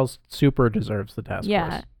 Charles super deserves the task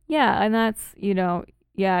force. Yeah, and that's, we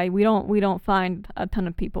don't find a ton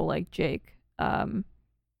of people like Jake out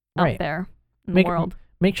there in the world.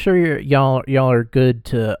 Make sure y'all are good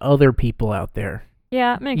to other people out there.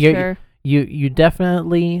 Yeah, sure. You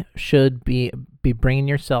definitely should be bringing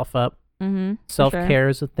yourself up. Mm-hmm, Self-care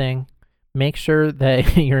is a thing. Make sure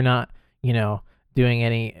that you're not, doing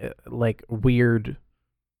any like weird.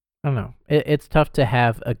 I don't know. It's tough to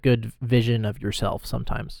have a good vision of yourself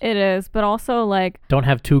sometimes. It is, but also like don't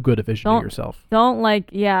have too good a vision of yourself. Don't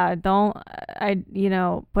put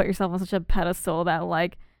yourself on such a pedestal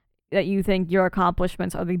that you think your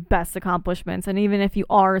accomplishments are the best accomplishments, and even if you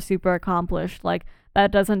are super accomplished, like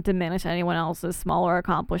that doesn't diminish anyone else's smaller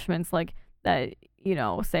accomplishments. Like that,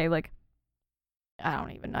 say like, I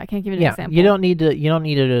don't even know. I can't give you an example. You don't need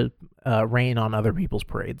to rain on other people's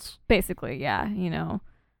parades. Basically, yeah.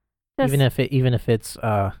 Even if it's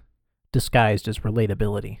disguised as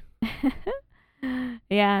relatability.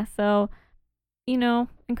 Yeah, so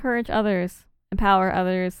encourage others, empower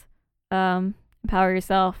others, empower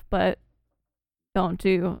yourself, but don't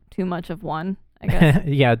do too much of one, I guess.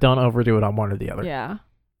 Yeah, don't overdo it on one or the other. Yeah.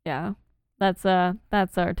 That's our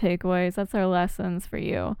takeaways. That's our lessons for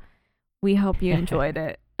you. We hope you enjoyed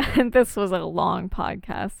it. This was a long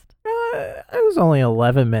podcast. It was only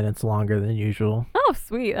 11 minutes longer than usual. Oh,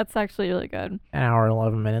 sweet. That's actually really good. An hour and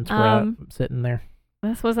 11 minutes we're sitting there.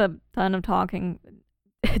 This was a ton of talking.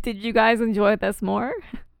 Did you guys enjoy this more?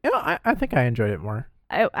 Yeah, I think I enjoyed it more.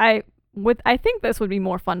 I think this would be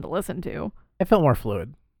more fun to listen to. It felt more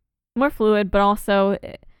fluid. But also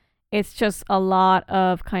it's just a lot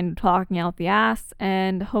of kind of talking out the ass,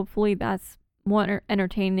 and hopefully that's more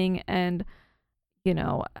entertaining, and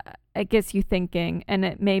it gets you thinking,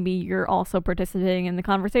 and maybe you're also participating in the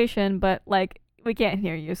conversation, but like we can't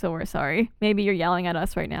hear you, so we're sorry. Maybe you're yelling at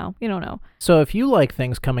us right now. We don't know. So if you like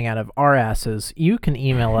things coming out of our asses, you can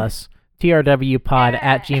email us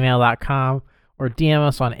trwpod@gmail.com or DM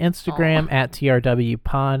us on Instagram at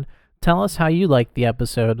trwpod. Tell us how you liked the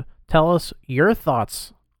episode. Tell us your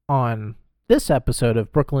thoughts on this episode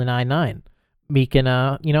of Brooklyn Nine-Nine. We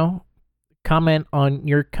can, comment on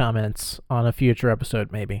your comments on a future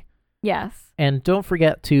episode, maybe. Yes. And don't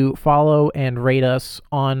forget to follow and rate us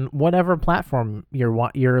on whatever platform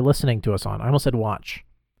you're listening to us on. I almost said watch.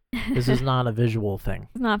 This is not a visual thing.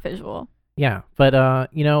 It's not visual. Yeah, but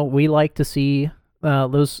we like to see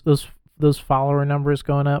those follower numbers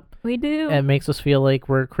going up. We do. It makes us feel like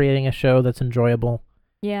we're creating a show that's enjoyable.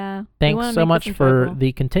 Yeah. Thanks so much for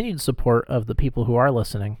the continued support of the people who are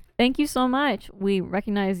listening. Thank you so much. We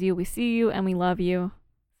recognize you, we see you, and we love you.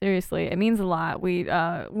 Seriously, it means a lot. We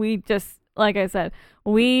just, like I said,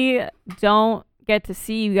 we don't get to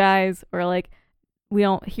see you guys, or like we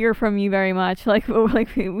don't hear from you very much. Like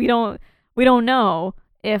we don't know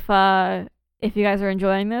if you guys are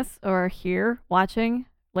enjoying this or here watching,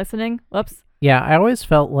 listening. Whoops. Yeah, I always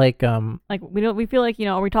felt like we feel like,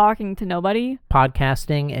 are we talking to nobody?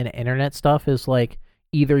 Podcasting and internet stuff is like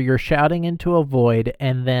either you're shouting into a void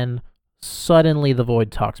and then suddenly the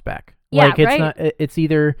void talks back. Yeah, like it's right? not it's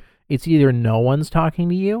either no one's talking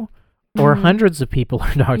to you or hundreds of people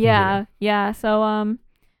are talking to you. Yeah. So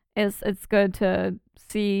it's good to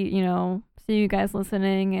see you guys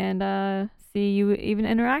listening and see you even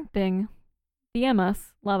interacting. DM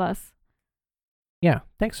us, love us. Yeah,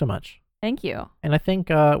 thanks so much. Thank you. And I think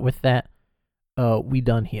with that, we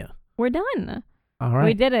done here. We're done. All right.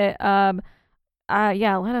 We did it.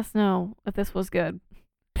 Yeah, let us know if this was good.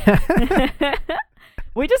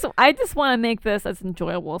 I just want to make this as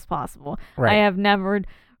enjoyable as possible. Right. I have never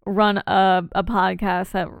run a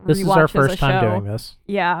podcast that this is our first time doing this.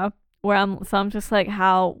 Yeah. I'm just like,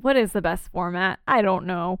 what is the best format? I don't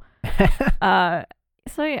know.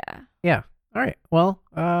 So yeah. Yeah. All right. Well,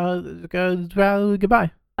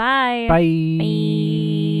 goodbye. Bye. Bye.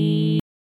 Bye.